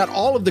us. And check out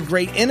all of the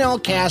great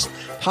NLCast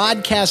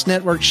podcast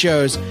network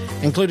shows,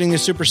 including the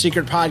super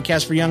secret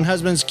podcast for young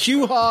husbands,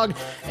 Q-Hog,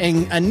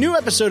 and a new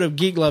episode of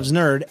Geek Loves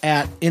Nerd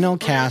at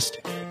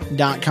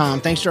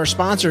NLCast.com. Thanks to our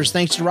sponsors.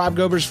 Thanks to Rob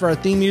Gobers for our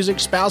theme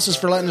music, Spouses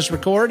for letting us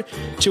record,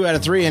 2 out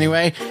of 3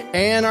 anyway,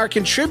 and our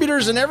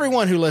contributors and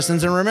everyone who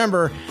listens. And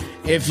remember,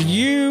 if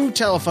you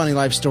tell a funny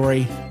life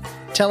story,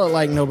 tell it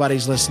like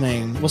nobody's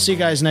listening. We'll see you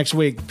guys next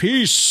week.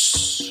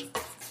 Peace.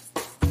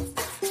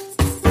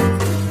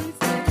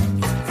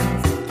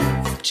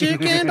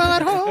 Chicken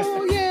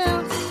butthole,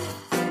 yeah.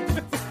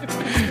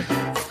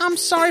 I'm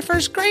sorry,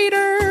 first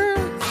grader.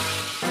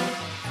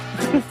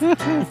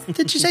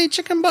 Did you say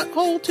chicken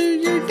butthole to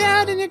your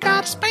dad and you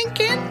got a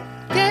spanking?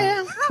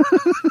 Yeah.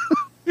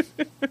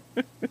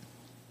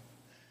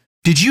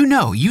 Did you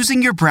know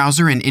using your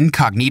browser in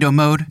incognito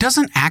mode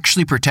doesn't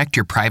actually protect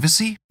your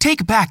privacy?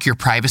 Take back your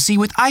privacy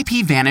with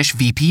IPVanish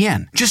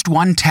VPN. Just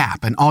one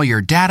tap and all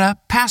your data,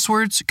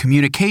 passwords,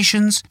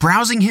 communications,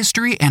 browsing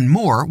history, and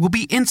more will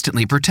be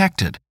instantly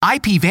protected.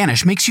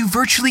 IPVanish makes you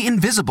virtually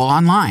invisible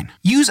online.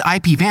 Use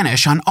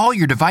IPVanish on all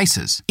your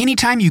devices,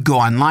 anytime you go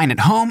online at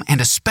home and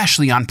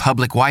especially on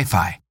public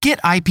Wi-Fi. Get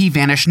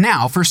IPVanish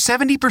now for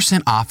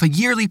 70% off a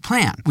yearly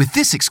plan with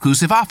this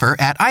exclusive offer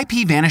at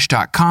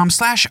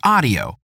IPVanish.com/audio.